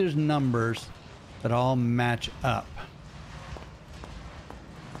 Let's see if there's numbers that all match up.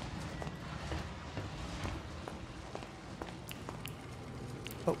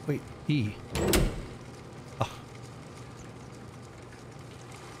 Oh, wait, E. Oh.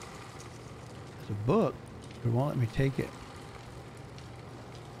 There's a book. It won't let me take it.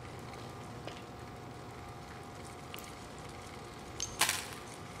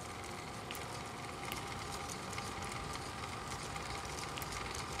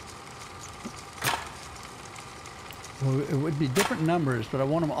 Well, it would be different numbers, but I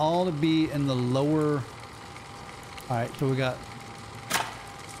want them all to be in the lower. All right, so we got.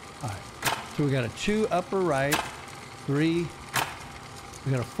 All right, so we got a 2 upper right, 3.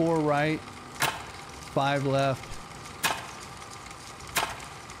 We got a 4 right. 5 left.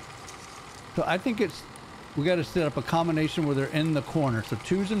 So I think we got to set up a combination where they're in the corner. So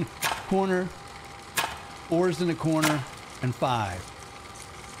 2's in the corner, 4's in the corner, and 5.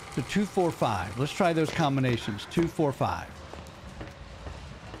 So 2, 4, 5. Let's try those combinations. 2, 4, 5.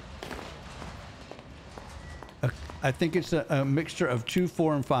 I think it's a mixture of 2,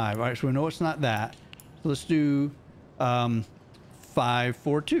 4, and 5. All right, so we know it's not that. So let's do 5,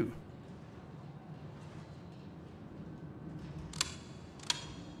 4, 2.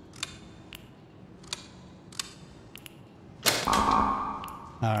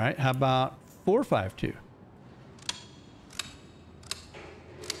 All right, how about 4, 5, 2?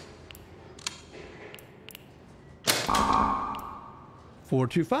 Four,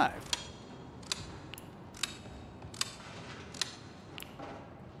 2, 5.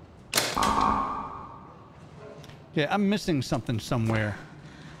 Okay, I'm missing something somewhere.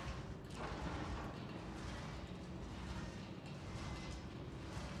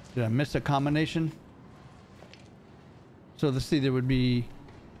 Did I miss a combination? So let's see, there would be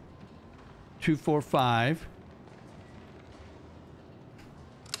 2, 4, 5.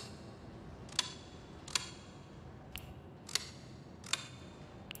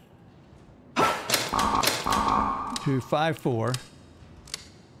 To 5, 4.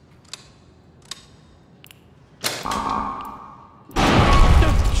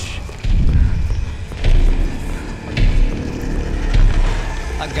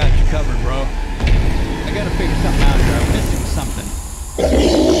 I got you covered, bro. I gotta figure something out here. I'm missing something.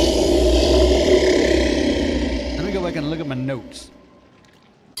 Let me go back and look at my notes.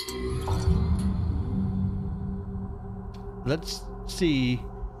 Let's see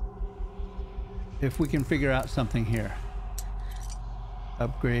if we can figure out something here.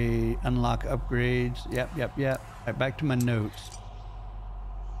 Upgrade, unlock upgrades. Yep. Right, back to my notes.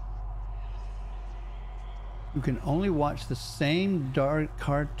 You can only watch the same dark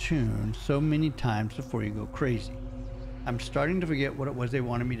cartoon so many times before you go crazy. I'm starting to forget what it was they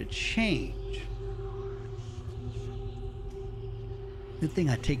wanted me to change. Good thing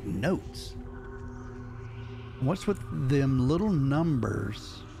I take notes. What's with them little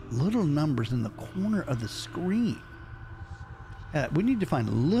numbers in the corner of the screen? We need to find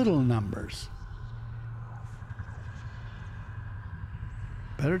little numbers.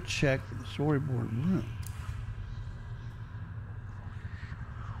 Better check the storyboard room.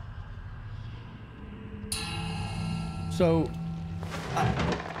 So,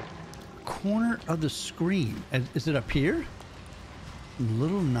 corner of the screen. Is it up here?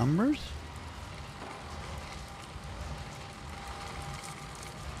 Little numbers?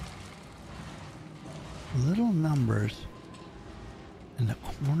 Little numbers in the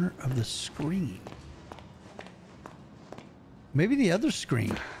corner of the screen. Maybe the other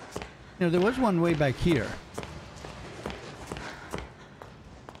screen. You know, there was one way back here.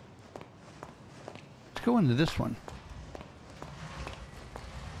 Let's go into this one.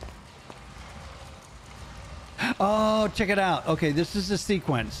 Oh, check it out. Okay, this is the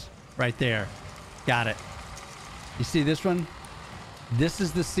sequence right there. Got it. You see this one? This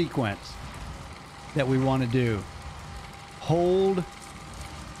is the sequence that we want to do. Hold,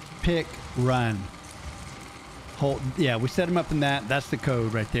 pick, run. Hold. Yeah, we set them up in that. That's the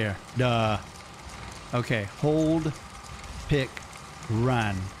code right there. Duh. Okay, hold, pick,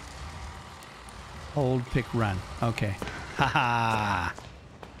 run. Hold, pick, run. Okay. Haha.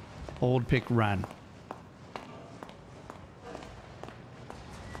 Hold, pick, run.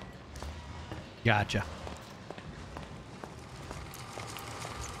 Gotcha.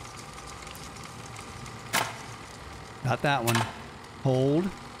 Got that one. Hold.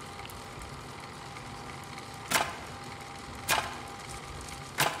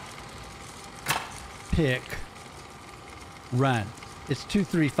 Pick. Run. It's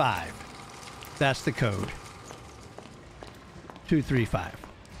 235. That's the code. 235.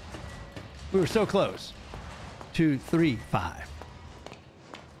 We were so close. 235.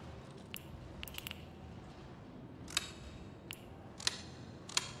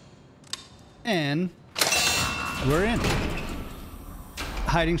 And we're in.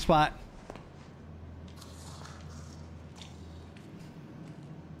 Hiding spot.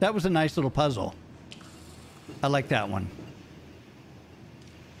 That was a nice little puzzle. I like that one.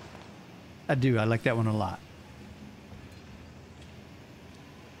 I do. I like that one a lot.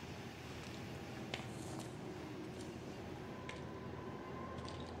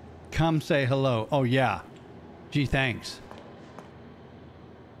 Come say hello. Oh, yeah. Gee, thanks.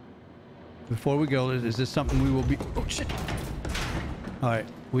 Before we go, is this something we will be... Oh, shit. All right.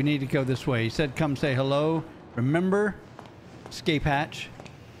 We need to go this way. He said, come say hello. Remember, escape hatch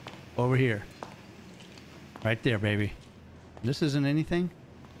over here. Right there, baby. This isn't anything?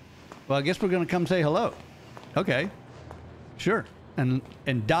 Well, I guess we're going to come say hello. Okay. Sure. And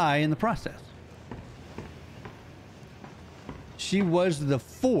die in the process. She was the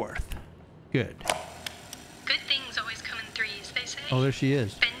fourth. Good. Good things always come in threes, they say. Oh, there she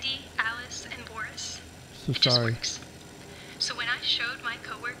is. Bendy, Alice, and Boris. So it sorry. Just works. So when I showed my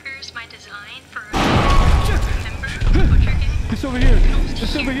coworkers my design for a member of the Butcher Gang, It's over here.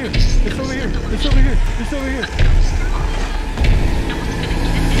 It's over here. It's over here. It's over here. It's over here. no one's gonna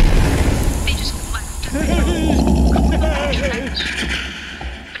get it. They just left. But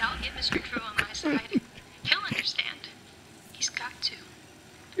I'll get Mr. Drew on my side. He'll understand. He's got to.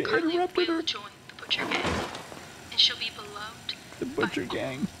 Carly will join the Butcher Gang, and she'll be beloved. The Butcher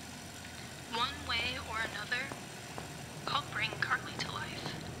Gang. One way or another, I'll bring Carly to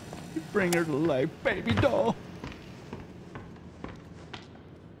life. Bring her to life, baby doll.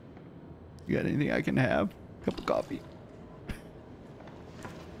 You got anything I can have? Cup of coffee.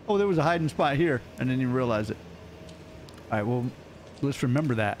 Oh, there was a hiding spot here. I didn't even realize it. All right, well, let's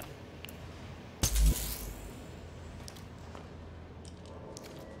remember that.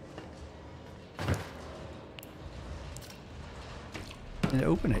 And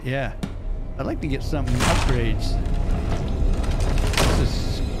open it, yeah. I'd like to get some upgrades.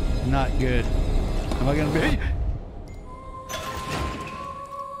 This is not good. Am I gonna be?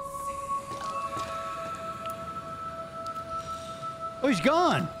 Oh, he's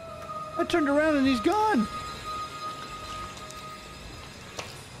gone. I turned around and he's gone.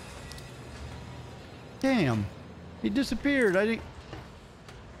 Damn. He disappeared.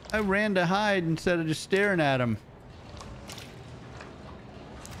 I ran to hide instead of just staring at him.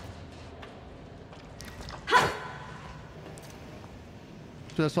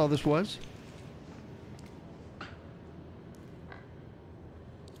 So that's all this was?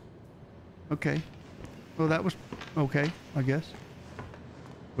 Okay. Well, that was okay, I guess.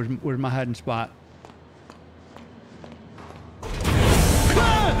 Where's my hiding spot?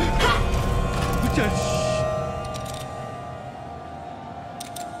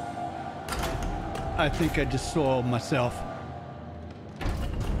 I think I just saw myself.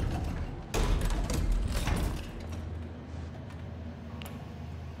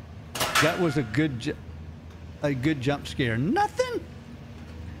 That was a good jump scare. Nothing.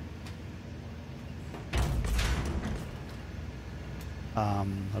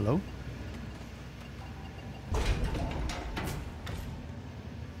 Hello?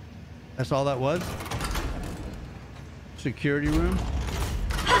 That's all that was? Security room?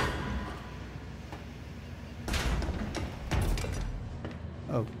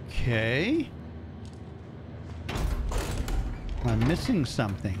 Okay. I'm missing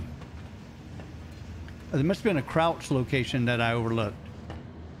something. There must have been a crouch location that I overlooked.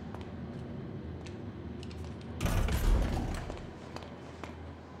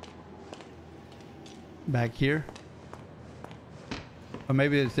 Back here. Or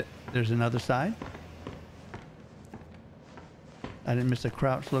maybe there's another side. I didn't miss a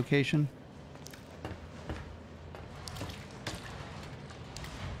crouch location.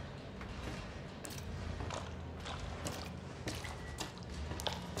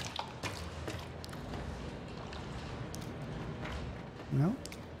 No?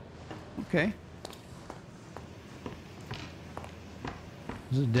 Okay.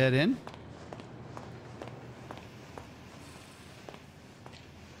 Is it a dead end?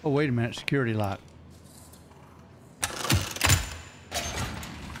 Oh, wait a minute. Security lock.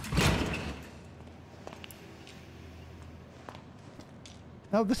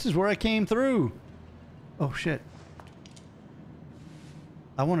 Oh, this is where I came through. Oh, shit.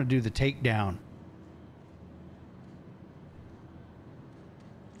 I want to do the takedown.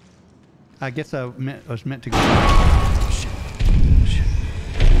 I guess I was meant to go. Shit. Shit.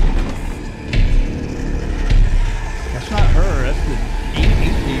 That's not her. That's the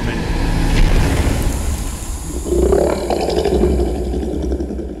ink demon.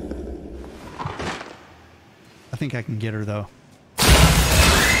 I think I can get her though.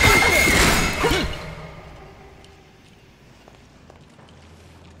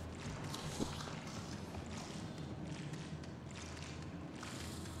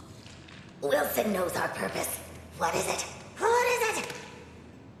 Wilson knows our purpose. What is it? What is it?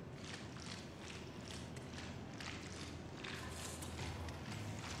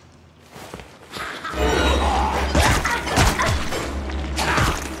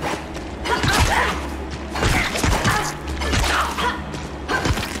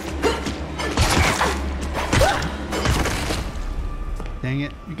 Dang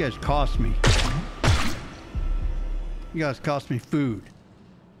it, you guys cost me. You guys cost me food.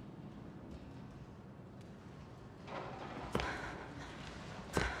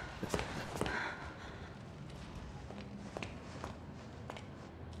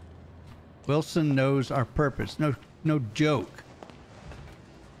 Wilson knows our purpose. No joke.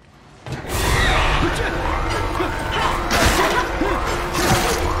 No,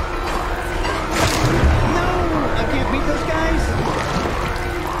 I can't beat those guys.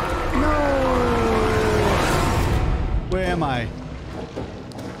 No. Where am I?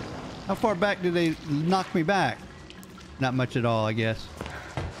 How far back did they knock me back? Not much at all, I guess.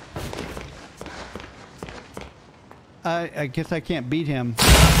 I guess I can't beat him.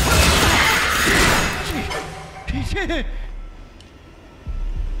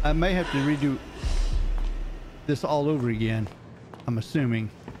 I may have to redo this all over again. I'm assuming.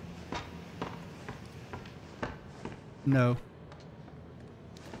 No.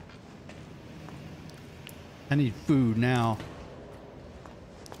 I need food now.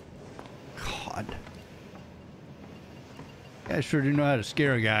 God. You guys sure do know how to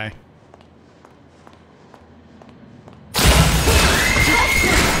scare a guy.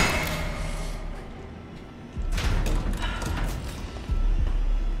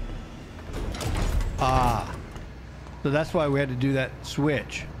 Ah. So that's why we had to do that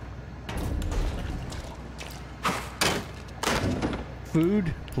switch.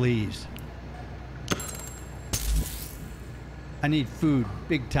 Food, please. I need food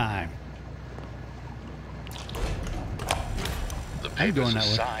big time. The papers are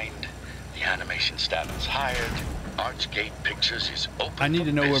signed. The animation staff is hired. Archgate Pictures is open. I need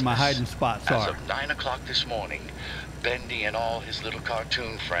to know where my business. hiding spots As are. of 9 o'clock this morning, Bendy and all his little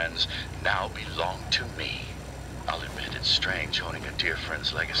cartoon friends now belong to me. I'll admit it's strange owning a dear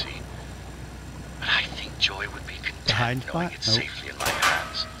friend's legacy. but I think Joey would be The hiding content knowing spot? it's Nope. safely in my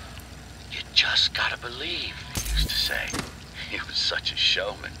hands. You just gotta believe, he used to say. He was such a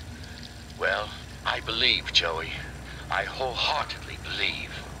showman. Well, I believe, Joey. I wholeheartedly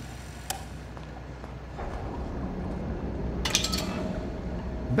believe.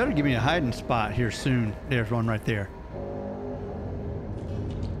 Better give me a hiding spot here soon. There's one right there.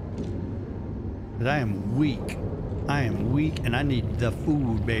 But I am weak. I am weak and I need the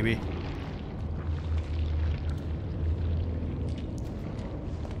food, baby.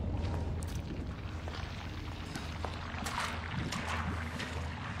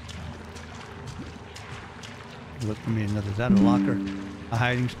 Look for me another. Is that a locker? A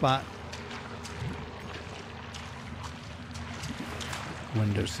hiding spot?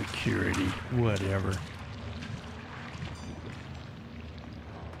 Window security. Whatever.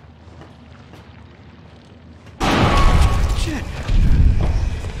 Shit!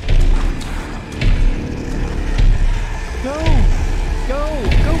 Go! Go!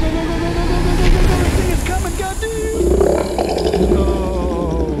 Go, go, go, go, go, go, go, go, go, go, go! This thing is coming, goddamn!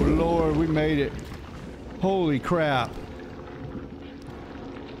 Oh, Lord, we made it. Holy crap.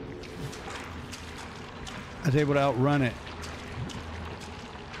 I was able to outrun it.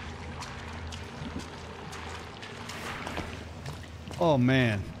 Oh,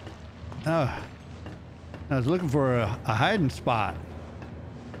 man. I was looking for a hiding spot.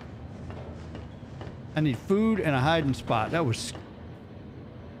 I need food and a hiding spot. That was...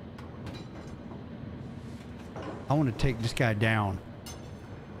 I want to take this guy down.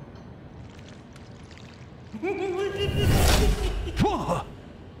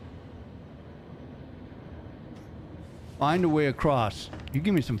 Find a way across. You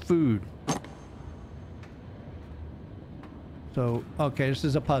give me some food. So, okay, this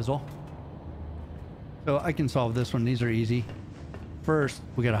is a puzzle. So I can solve this one. These are easy. First,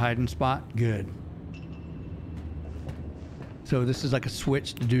 we got a hiding spot. Good. So this is like a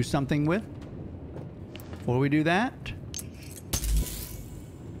switch to do something with. Before we do that,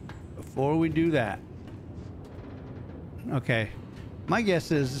 okay, my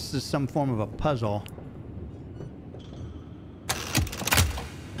guess is this is some form of a puzzle.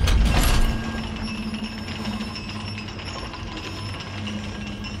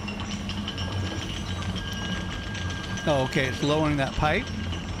 Oh, okay, it's lowering that pipe.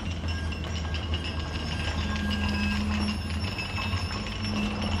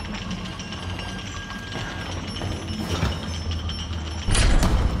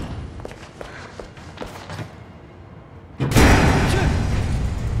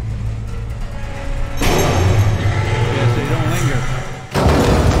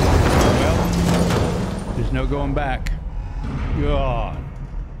 No going back. God.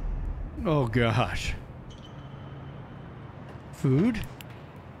 Oh gosh. Food?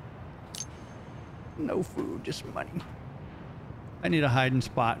 No food, just money. I need a hiding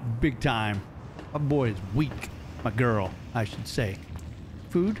spot big time. My boy is weak. My girl, I should say.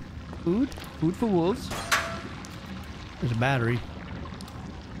 Food? Food? Food for wolves. There's a battery.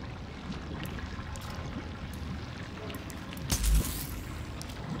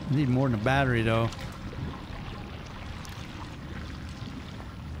 I need more than a battery though.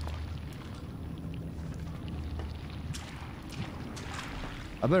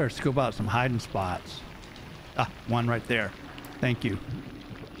 I better scope out some hiding spots. Ah, one right there. Thank you.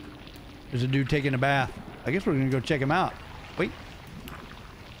 There's a dude taking a bath. I guess we're gonna go check him out. Wait.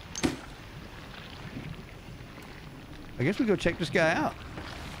 I guess we go check this guy out.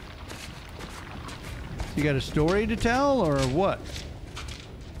 You got a story to tell or what?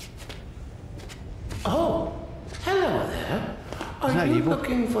 Oh, hello there. Are you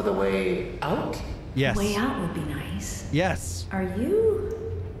looking for the way out? Yes. Way out would be nice. Yes. Are you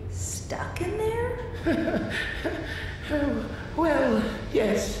stuck in there? Well,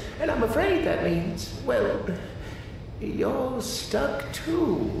 yes. And I'm afraid that means, well, you're stuck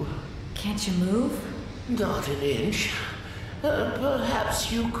too. Can't you move? Not an inch.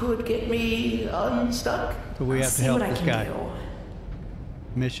 Perhaps you could get me unstuck? So we have to help this guy.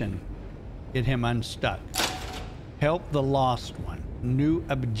 Mission. Get him unstuck. Help the lost one. New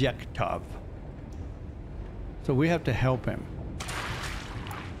objective. So we have to help him.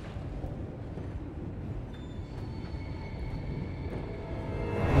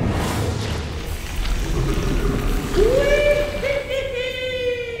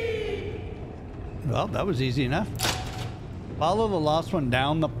 Well, that was easy enough. Follow the lost one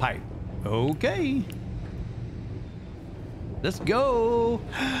down the pipe. Okay. Let's go.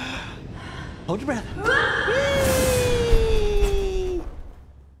 Hold your breath.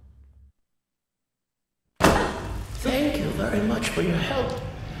 Thank you very much for your help.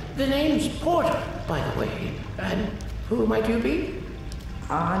 The name's Porter, by the way. And who might you be?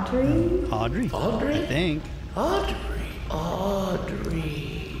 Audrey? Audrey? Audrey? I think.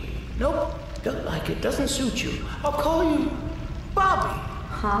 Audrey. Nope, don't like it. Doesn't suit you. I'll call you Bobby.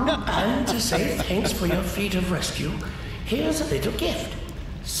 Huh? And to say thanks for your feat of rescue, here's a little gift.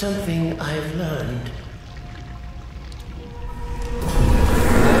 Something I've learned.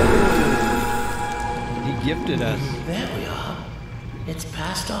 He gifted us. There we are. It's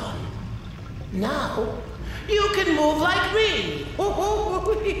passed on. Now, you can move like me.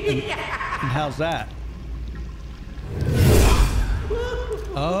 And how's that?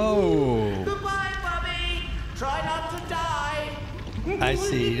 Oh. Goodbye, Bobby. Try not to die. I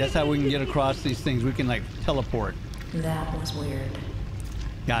see. That's how we can get across these things. We can like teleport. That was weird.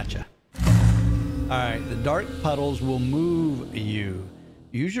 Gotcha. All right. The dark puddles will move you.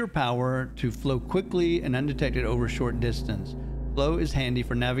 Use your power to flow quickly and undetected over a short distance. Flow is handy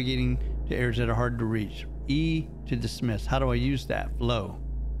for navigating to areas that are hard to reach. E to dismiss. How do I use that? Flow.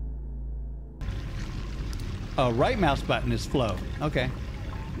 Oh, right mouse button is flow. Okay.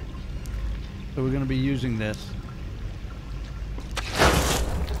 So we're going to be using this.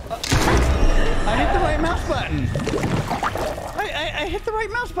 I hit the right mouse button. I hit the right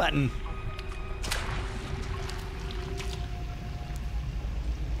mouse button.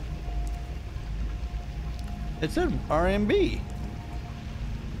 It said RMB.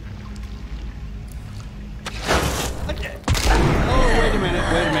 Okay. Oh, wait a minute.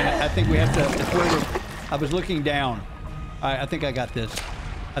 I think we have to. It's where I was looking down. All right, I think I got this.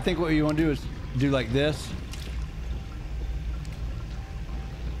 I think what you want to do is do like this.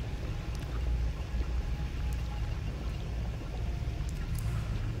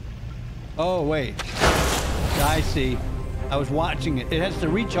 Oh, wait. I see. I was watching it. It has to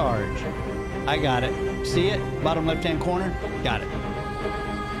recharge. I got it. See it? Bottom left-hand corner? Got it.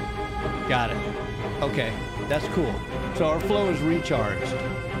 Got it. Okay. That's cool. So our flow is recharged.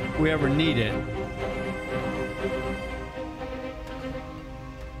 If we ever need it.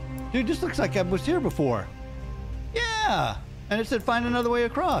 Dude, this looks like I was here before. Yeah. And it said find another way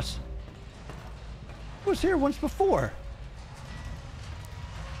across. I was here once before.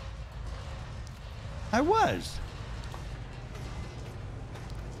 I was.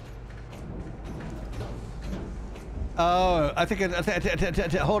 Oh, I think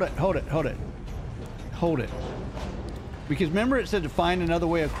hold it. Because remember it said to find another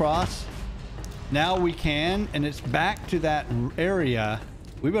way across? Now we can, and it's back to that area.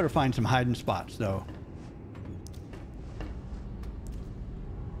 We better find some hiding spots, though.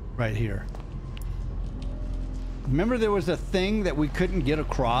 Right here. Remember there was a thing that we couldn't get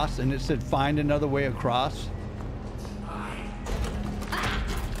across, and it said find another way across?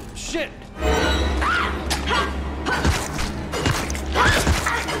 Shit!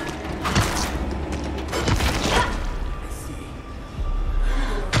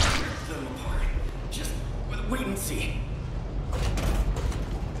 Wait and see.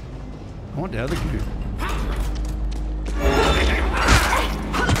 I want the other dude.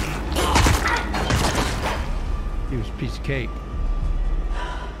 He was a piece of cake.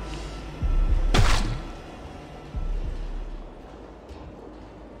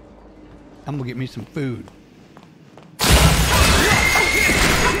 I'm gonna get me some food.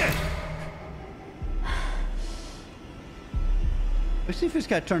 Let's see if this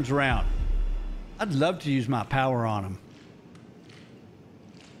guy turns around. I'd love to use my power on him.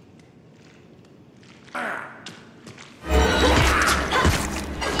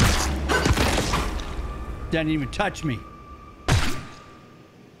 Didn't even touch me.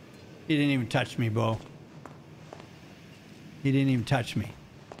 He didn't even touch me, Bo. He didn't even touch me.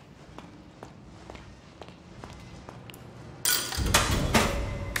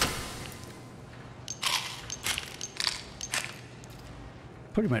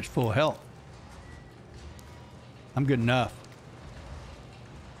 Pretty much full health. I'm good enough.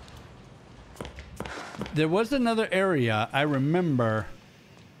 There was another area I remember.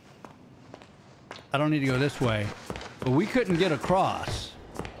 I don't need to go this way, but we couldn't get across.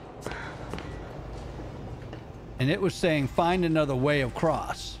 And it was saying find another way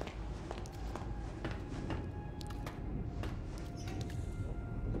across.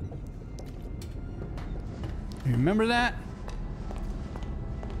 You remember that?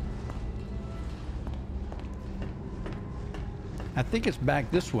 I think it's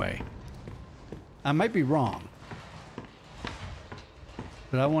back this way. I might be wrong,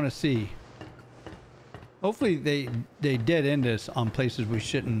 but I want to see. Hopefully they dead end us on places we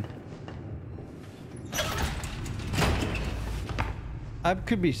shouldn't. I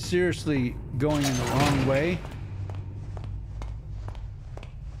could be seriously going in the wrong way.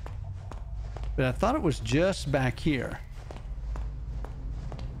 But I thought it was just back here.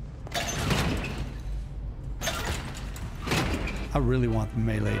 I really want the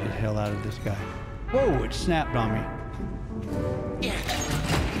melee the hell out of this guy. Whoa, it snapped on me.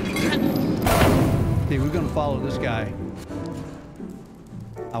 See, we're gonna follow this guy.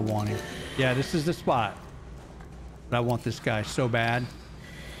 I want him. Yeah, this is the spot. But I want this guy so bad.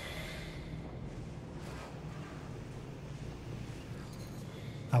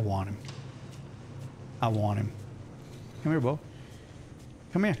 I want him. I want him. Come here, Bo.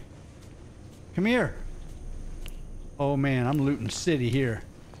 Come here. Come here. Oh man, I'm looting city here.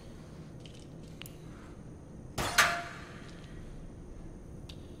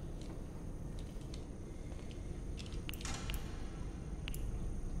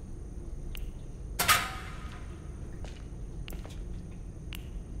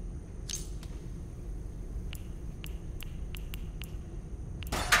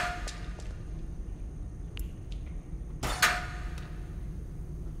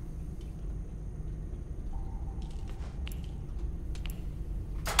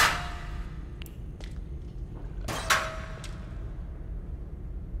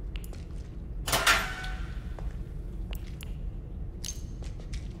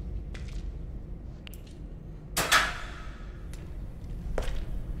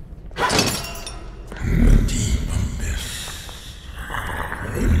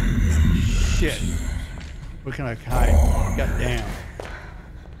 Shit. Where can I hide? God damn.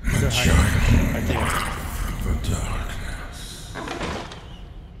 They're hiding right there.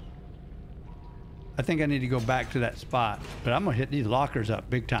 I think I need to go back to that spot, but I'm gonna hit these lockers up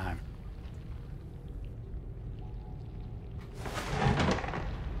big time.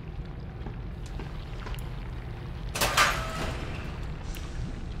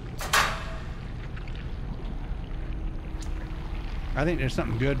 I think there's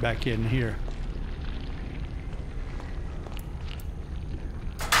something good back in here.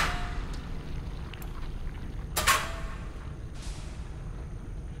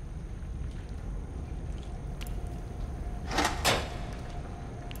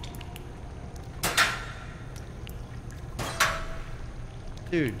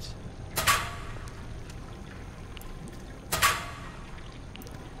 Dudes.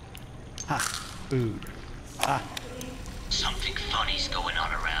 Ha, food. Ah. Something funny's going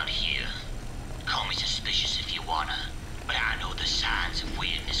on around here. Call me suspicious if you wanna, but I know the signs of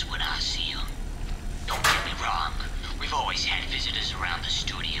weirdness when I see them. Don't get me wrong, we've always had visitors around the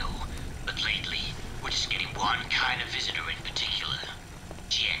studio, but lately, we're just getting one kind of visitor in particular.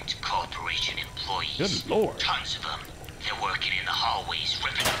 Gent Corporation employees. Good Lord. Tons of them. They're working in the hallways,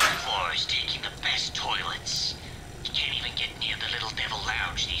 ripping up the floors, taking the best toilets. You can't even get near the Little Devil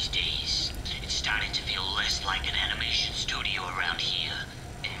Lounge these days. It's starting to feel less like an animation studio around here,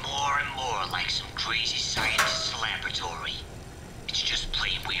 and more like some crazy scientist's laboratory. It's just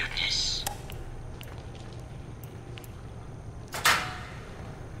plain weirdness.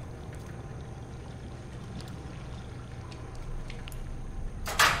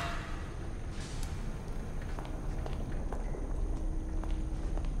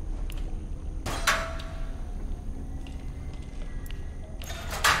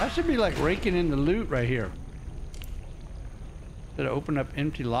 I should be like raking in the loot right here. Instead of open up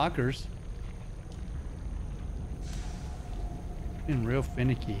empty lockers. Being real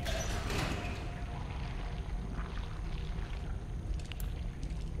finicky.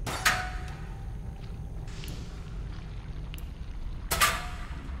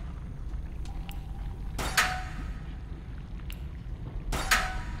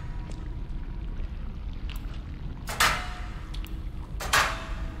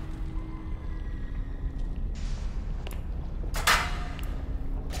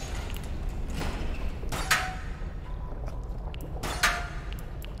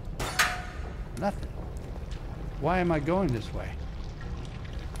 Nothing. Why am I going this way?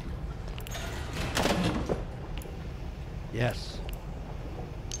 Yes.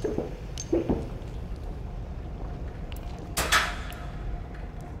 I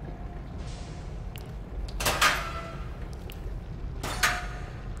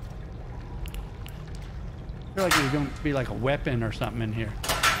feel like there's going to be like a weapon or something in here.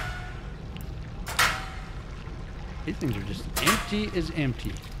 These things are just empty as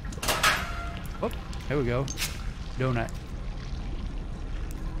empty. Whoop, there we go. Donut.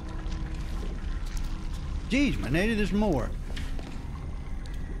 Jeez, my native, there's more.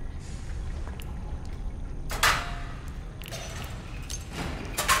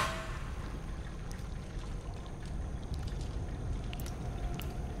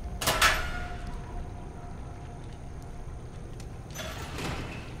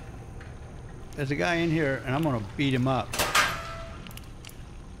 there's a guy in here, and I'm gonna beat him up.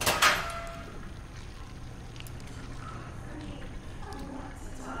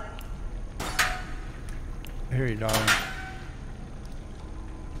 I hear you, darling.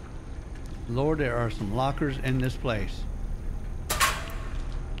 Lord, there are some lockers in this place.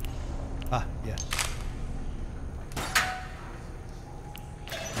 Ah, yes.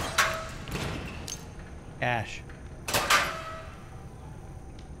 Cash.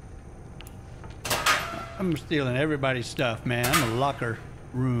 I'm stealing everybody's stuff, man. I'm a locker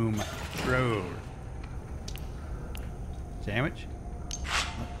room road. Sandwich?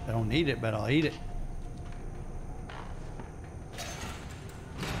 I don't need it, but I'll eat it.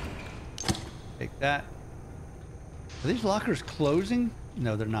 Take that. Are these lockers closing?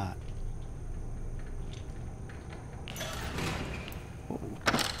 No, they're not. Oh,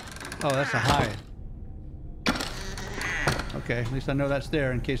 that's a hide. Okay, at least I know that's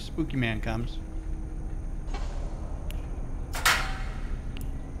there in case Spooky Man comes.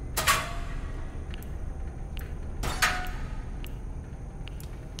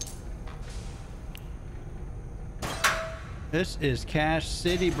 This is Cash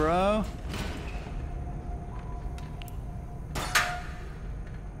City, bro.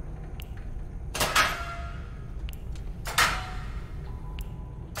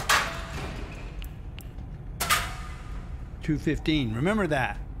 $215. Remember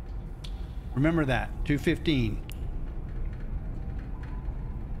that. Remember that. $215.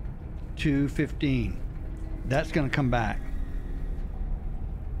 $215. That's gonna come back.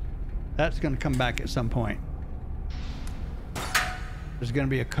 That's gonna come back at some point. There's gonna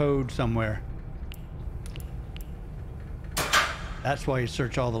be a code somewhere. That's why you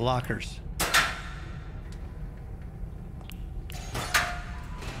search all the lockers.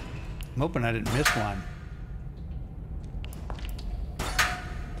 I'm hoping I didn't miss one.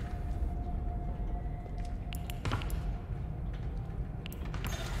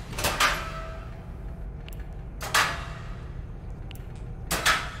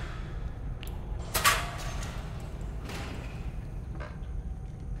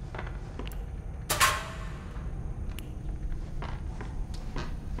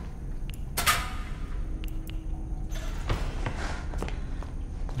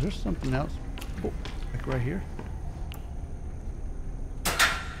 Is there something else? Oh, like right here.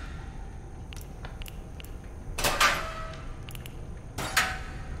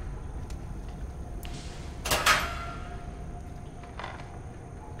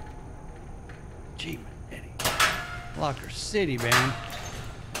 Gee, Eddie. Locker City, man.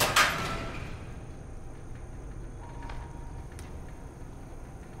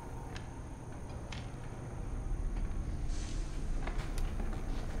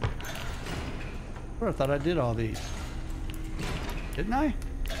 I thought I did all these. Didn't I?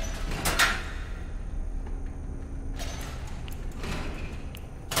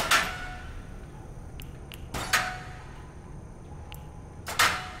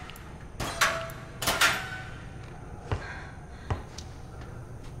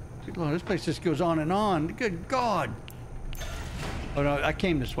 Good Lord, this place just goes on and on. Good God. Oh no, I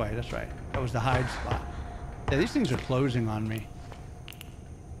came this way. That's right. That was the hide spot. Yeah, these things are closing on me.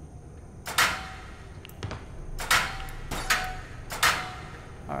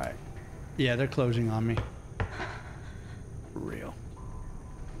 Alright. Yeah, they're closing on me. For real.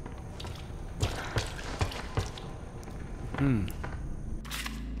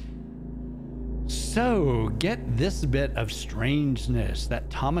 So, get this bit of strangeness. That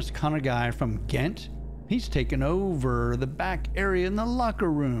Thomas Connor guy from Ghent, he's taken over the back area in the locker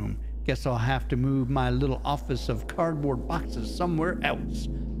room. Guess I'll have to move my little office of cardboard boxes somewhere else.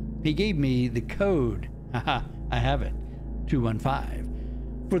 He gave me the code. Haha, I have it. 215.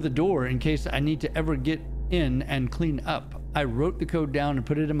 For the door in case I need to ever get in and clean up. I wrote the code down and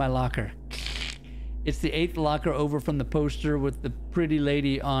put it in my locker. It's the 8th locker over from the poster with the pretty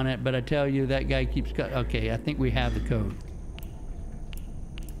lady on it, but I tell you, that guy keeps cut. Okay, I think we have the code.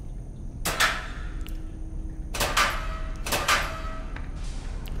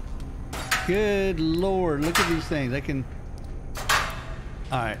 Good Lord, look at these things. I can...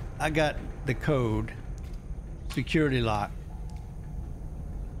 All right, I got the code. Security lock.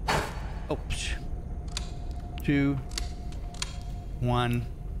 Oh, 2, 1,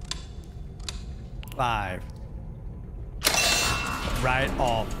 5. Right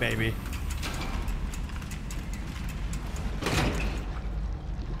off, baby.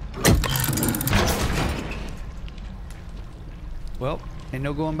 Well, ain't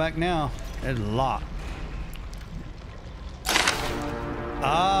no going back now. It's locked.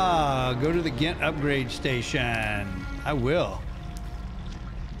 Ah, go to the Ghent upgrade station. I will.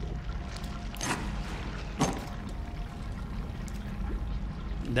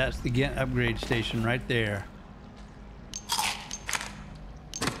 That's the Ghent upgrade station right there.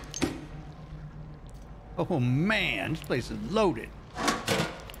 Oh man, this place is loaded.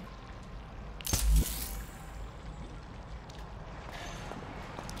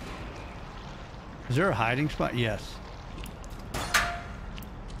 Is there a hiding spot? Yes.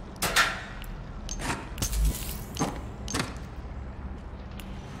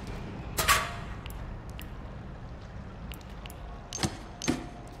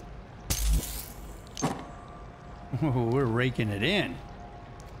 Oh, we're raking it in.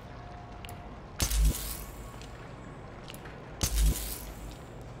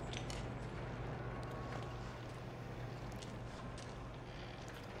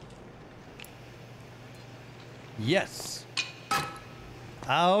 Yes.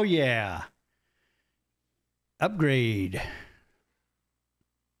 Oh, yeah. Upgrade.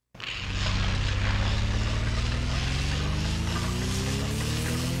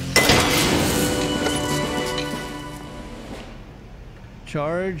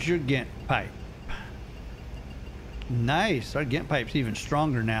 Charge your Ghent pipe. Nice. Our Ghent pipe's even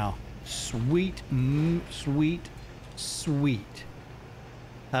stronger now. Sweet, sweet, sweet.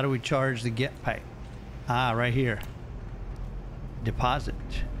 How do we charge the Ghent pipe? Ah, right here. Deposit.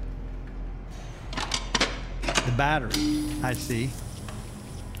 The battery. I see.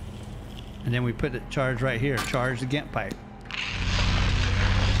 And then we put the charge right here. Charge the Ghent pipe.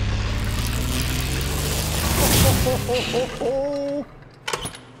 Oh.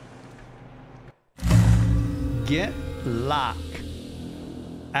 Ghent lock.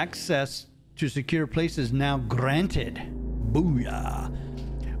 Access to secure places now granted. Booyah.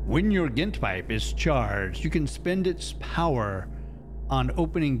 When your Ghent pipe is charged, you can spend its power on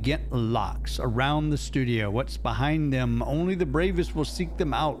opening Ghent locks around the studio. What's behind them, only the bravest will seek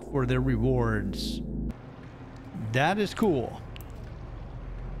them out for their rewards. That is cool.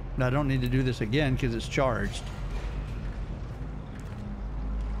 I don't need to do this again because it's charged.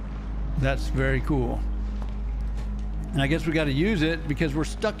 That's very cool. And I guess we got to use it because we're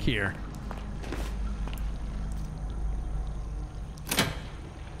stuck here.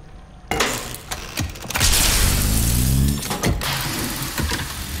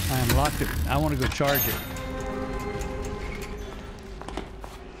 I unlocked it. I want to go charge it.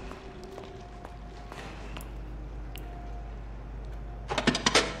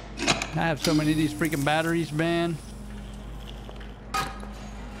 I have so many of these freaking batteries, man.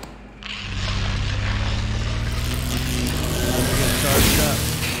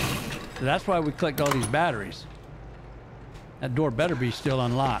 So that's why we collect all these batteries. That door better be still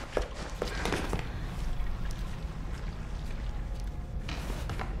unlocked.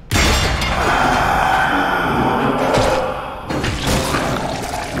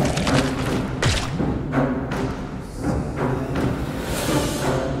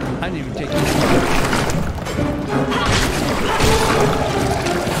 I didn't even take it.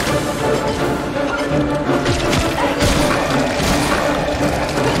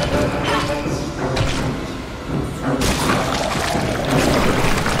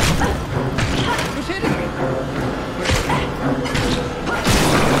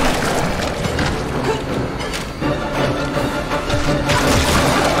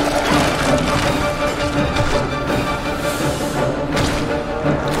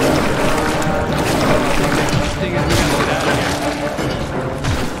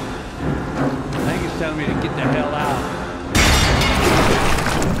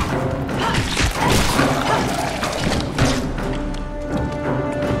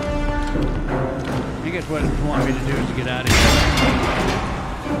 What it wanted me to do is to get out of here.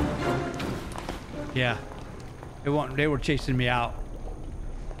 Yeah. They were chasing me out.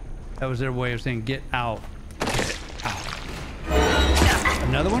 That was their way of saying, get out. Get out.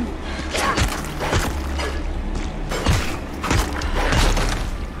 Another one?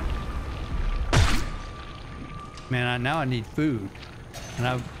 Man, now I need food. And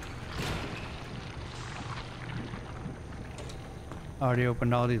I've already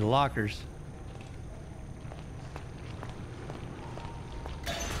opened all these lockers.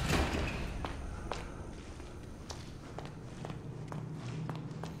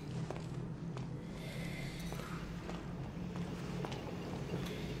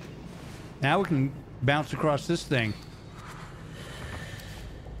 Now we can bounce across this thing.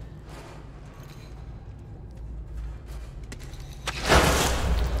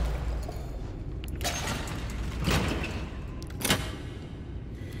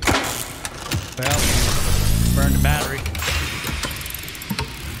 Well, burn the battery.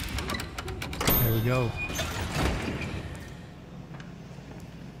 There we go.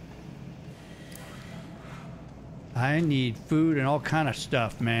 I need food and all kind of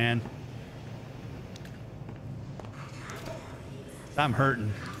stuff, man. I'm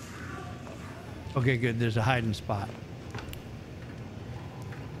hurting. Okay, good. There's a hiding spot.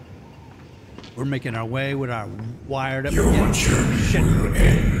 We're making our way with our wired up. Your journey will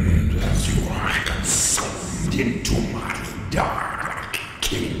end as you are consumed into my dark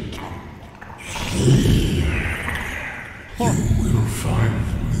kingdom. Here, you will find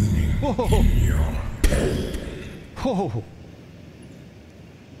meaning in your pain. Whoa.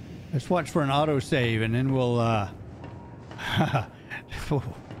 Let's watch for an autosave and then we'll, oh,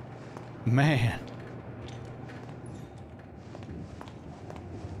 man.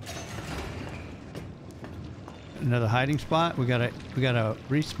 Another hiding spot. We gotta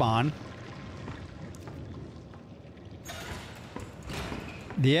respawn.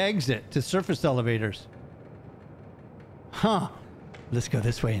 The exit to surface elevators. Huh. Let's go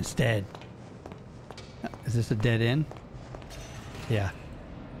this way instead. Is this a dead end? Yeah.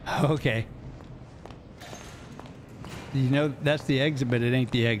 Okay. You know, that's the exit, but it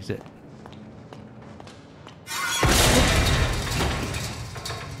ain't the exit.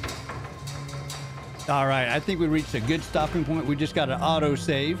 All right, I think we reached a good stopping point. We just got to auto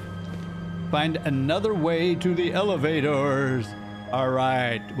save. Find another way to the elevators. All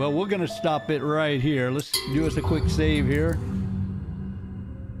right, well, we're going to stop it right here. Let's do us a quick save here.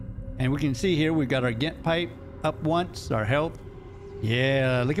 And we can see here, we've got our Gent pipe up once, our health.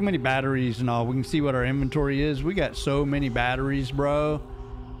 Yeah, look how many batteries and all. We can see what our inventory is. We got so many batteries, bro.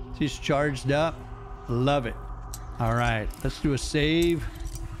 She's charged up. Love it. All right, let's do a save.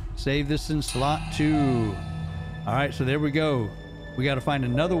 Save this in slot 2. All right, so there we go. We got to find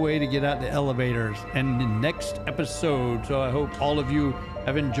another way to get out the elevators in the next episode. So I hope all of you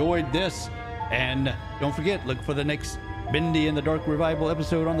have enjoyed this. And don't forget, look for the next Bendy in the Dark Revival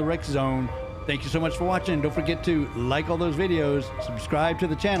episode on the LeRexZone. Thank you so much for watching. Don't forget to like all those videos, subscribe to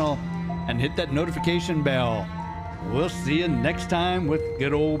the channel, and hit that notification bell. We'll see you next time with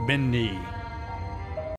good old Bendy.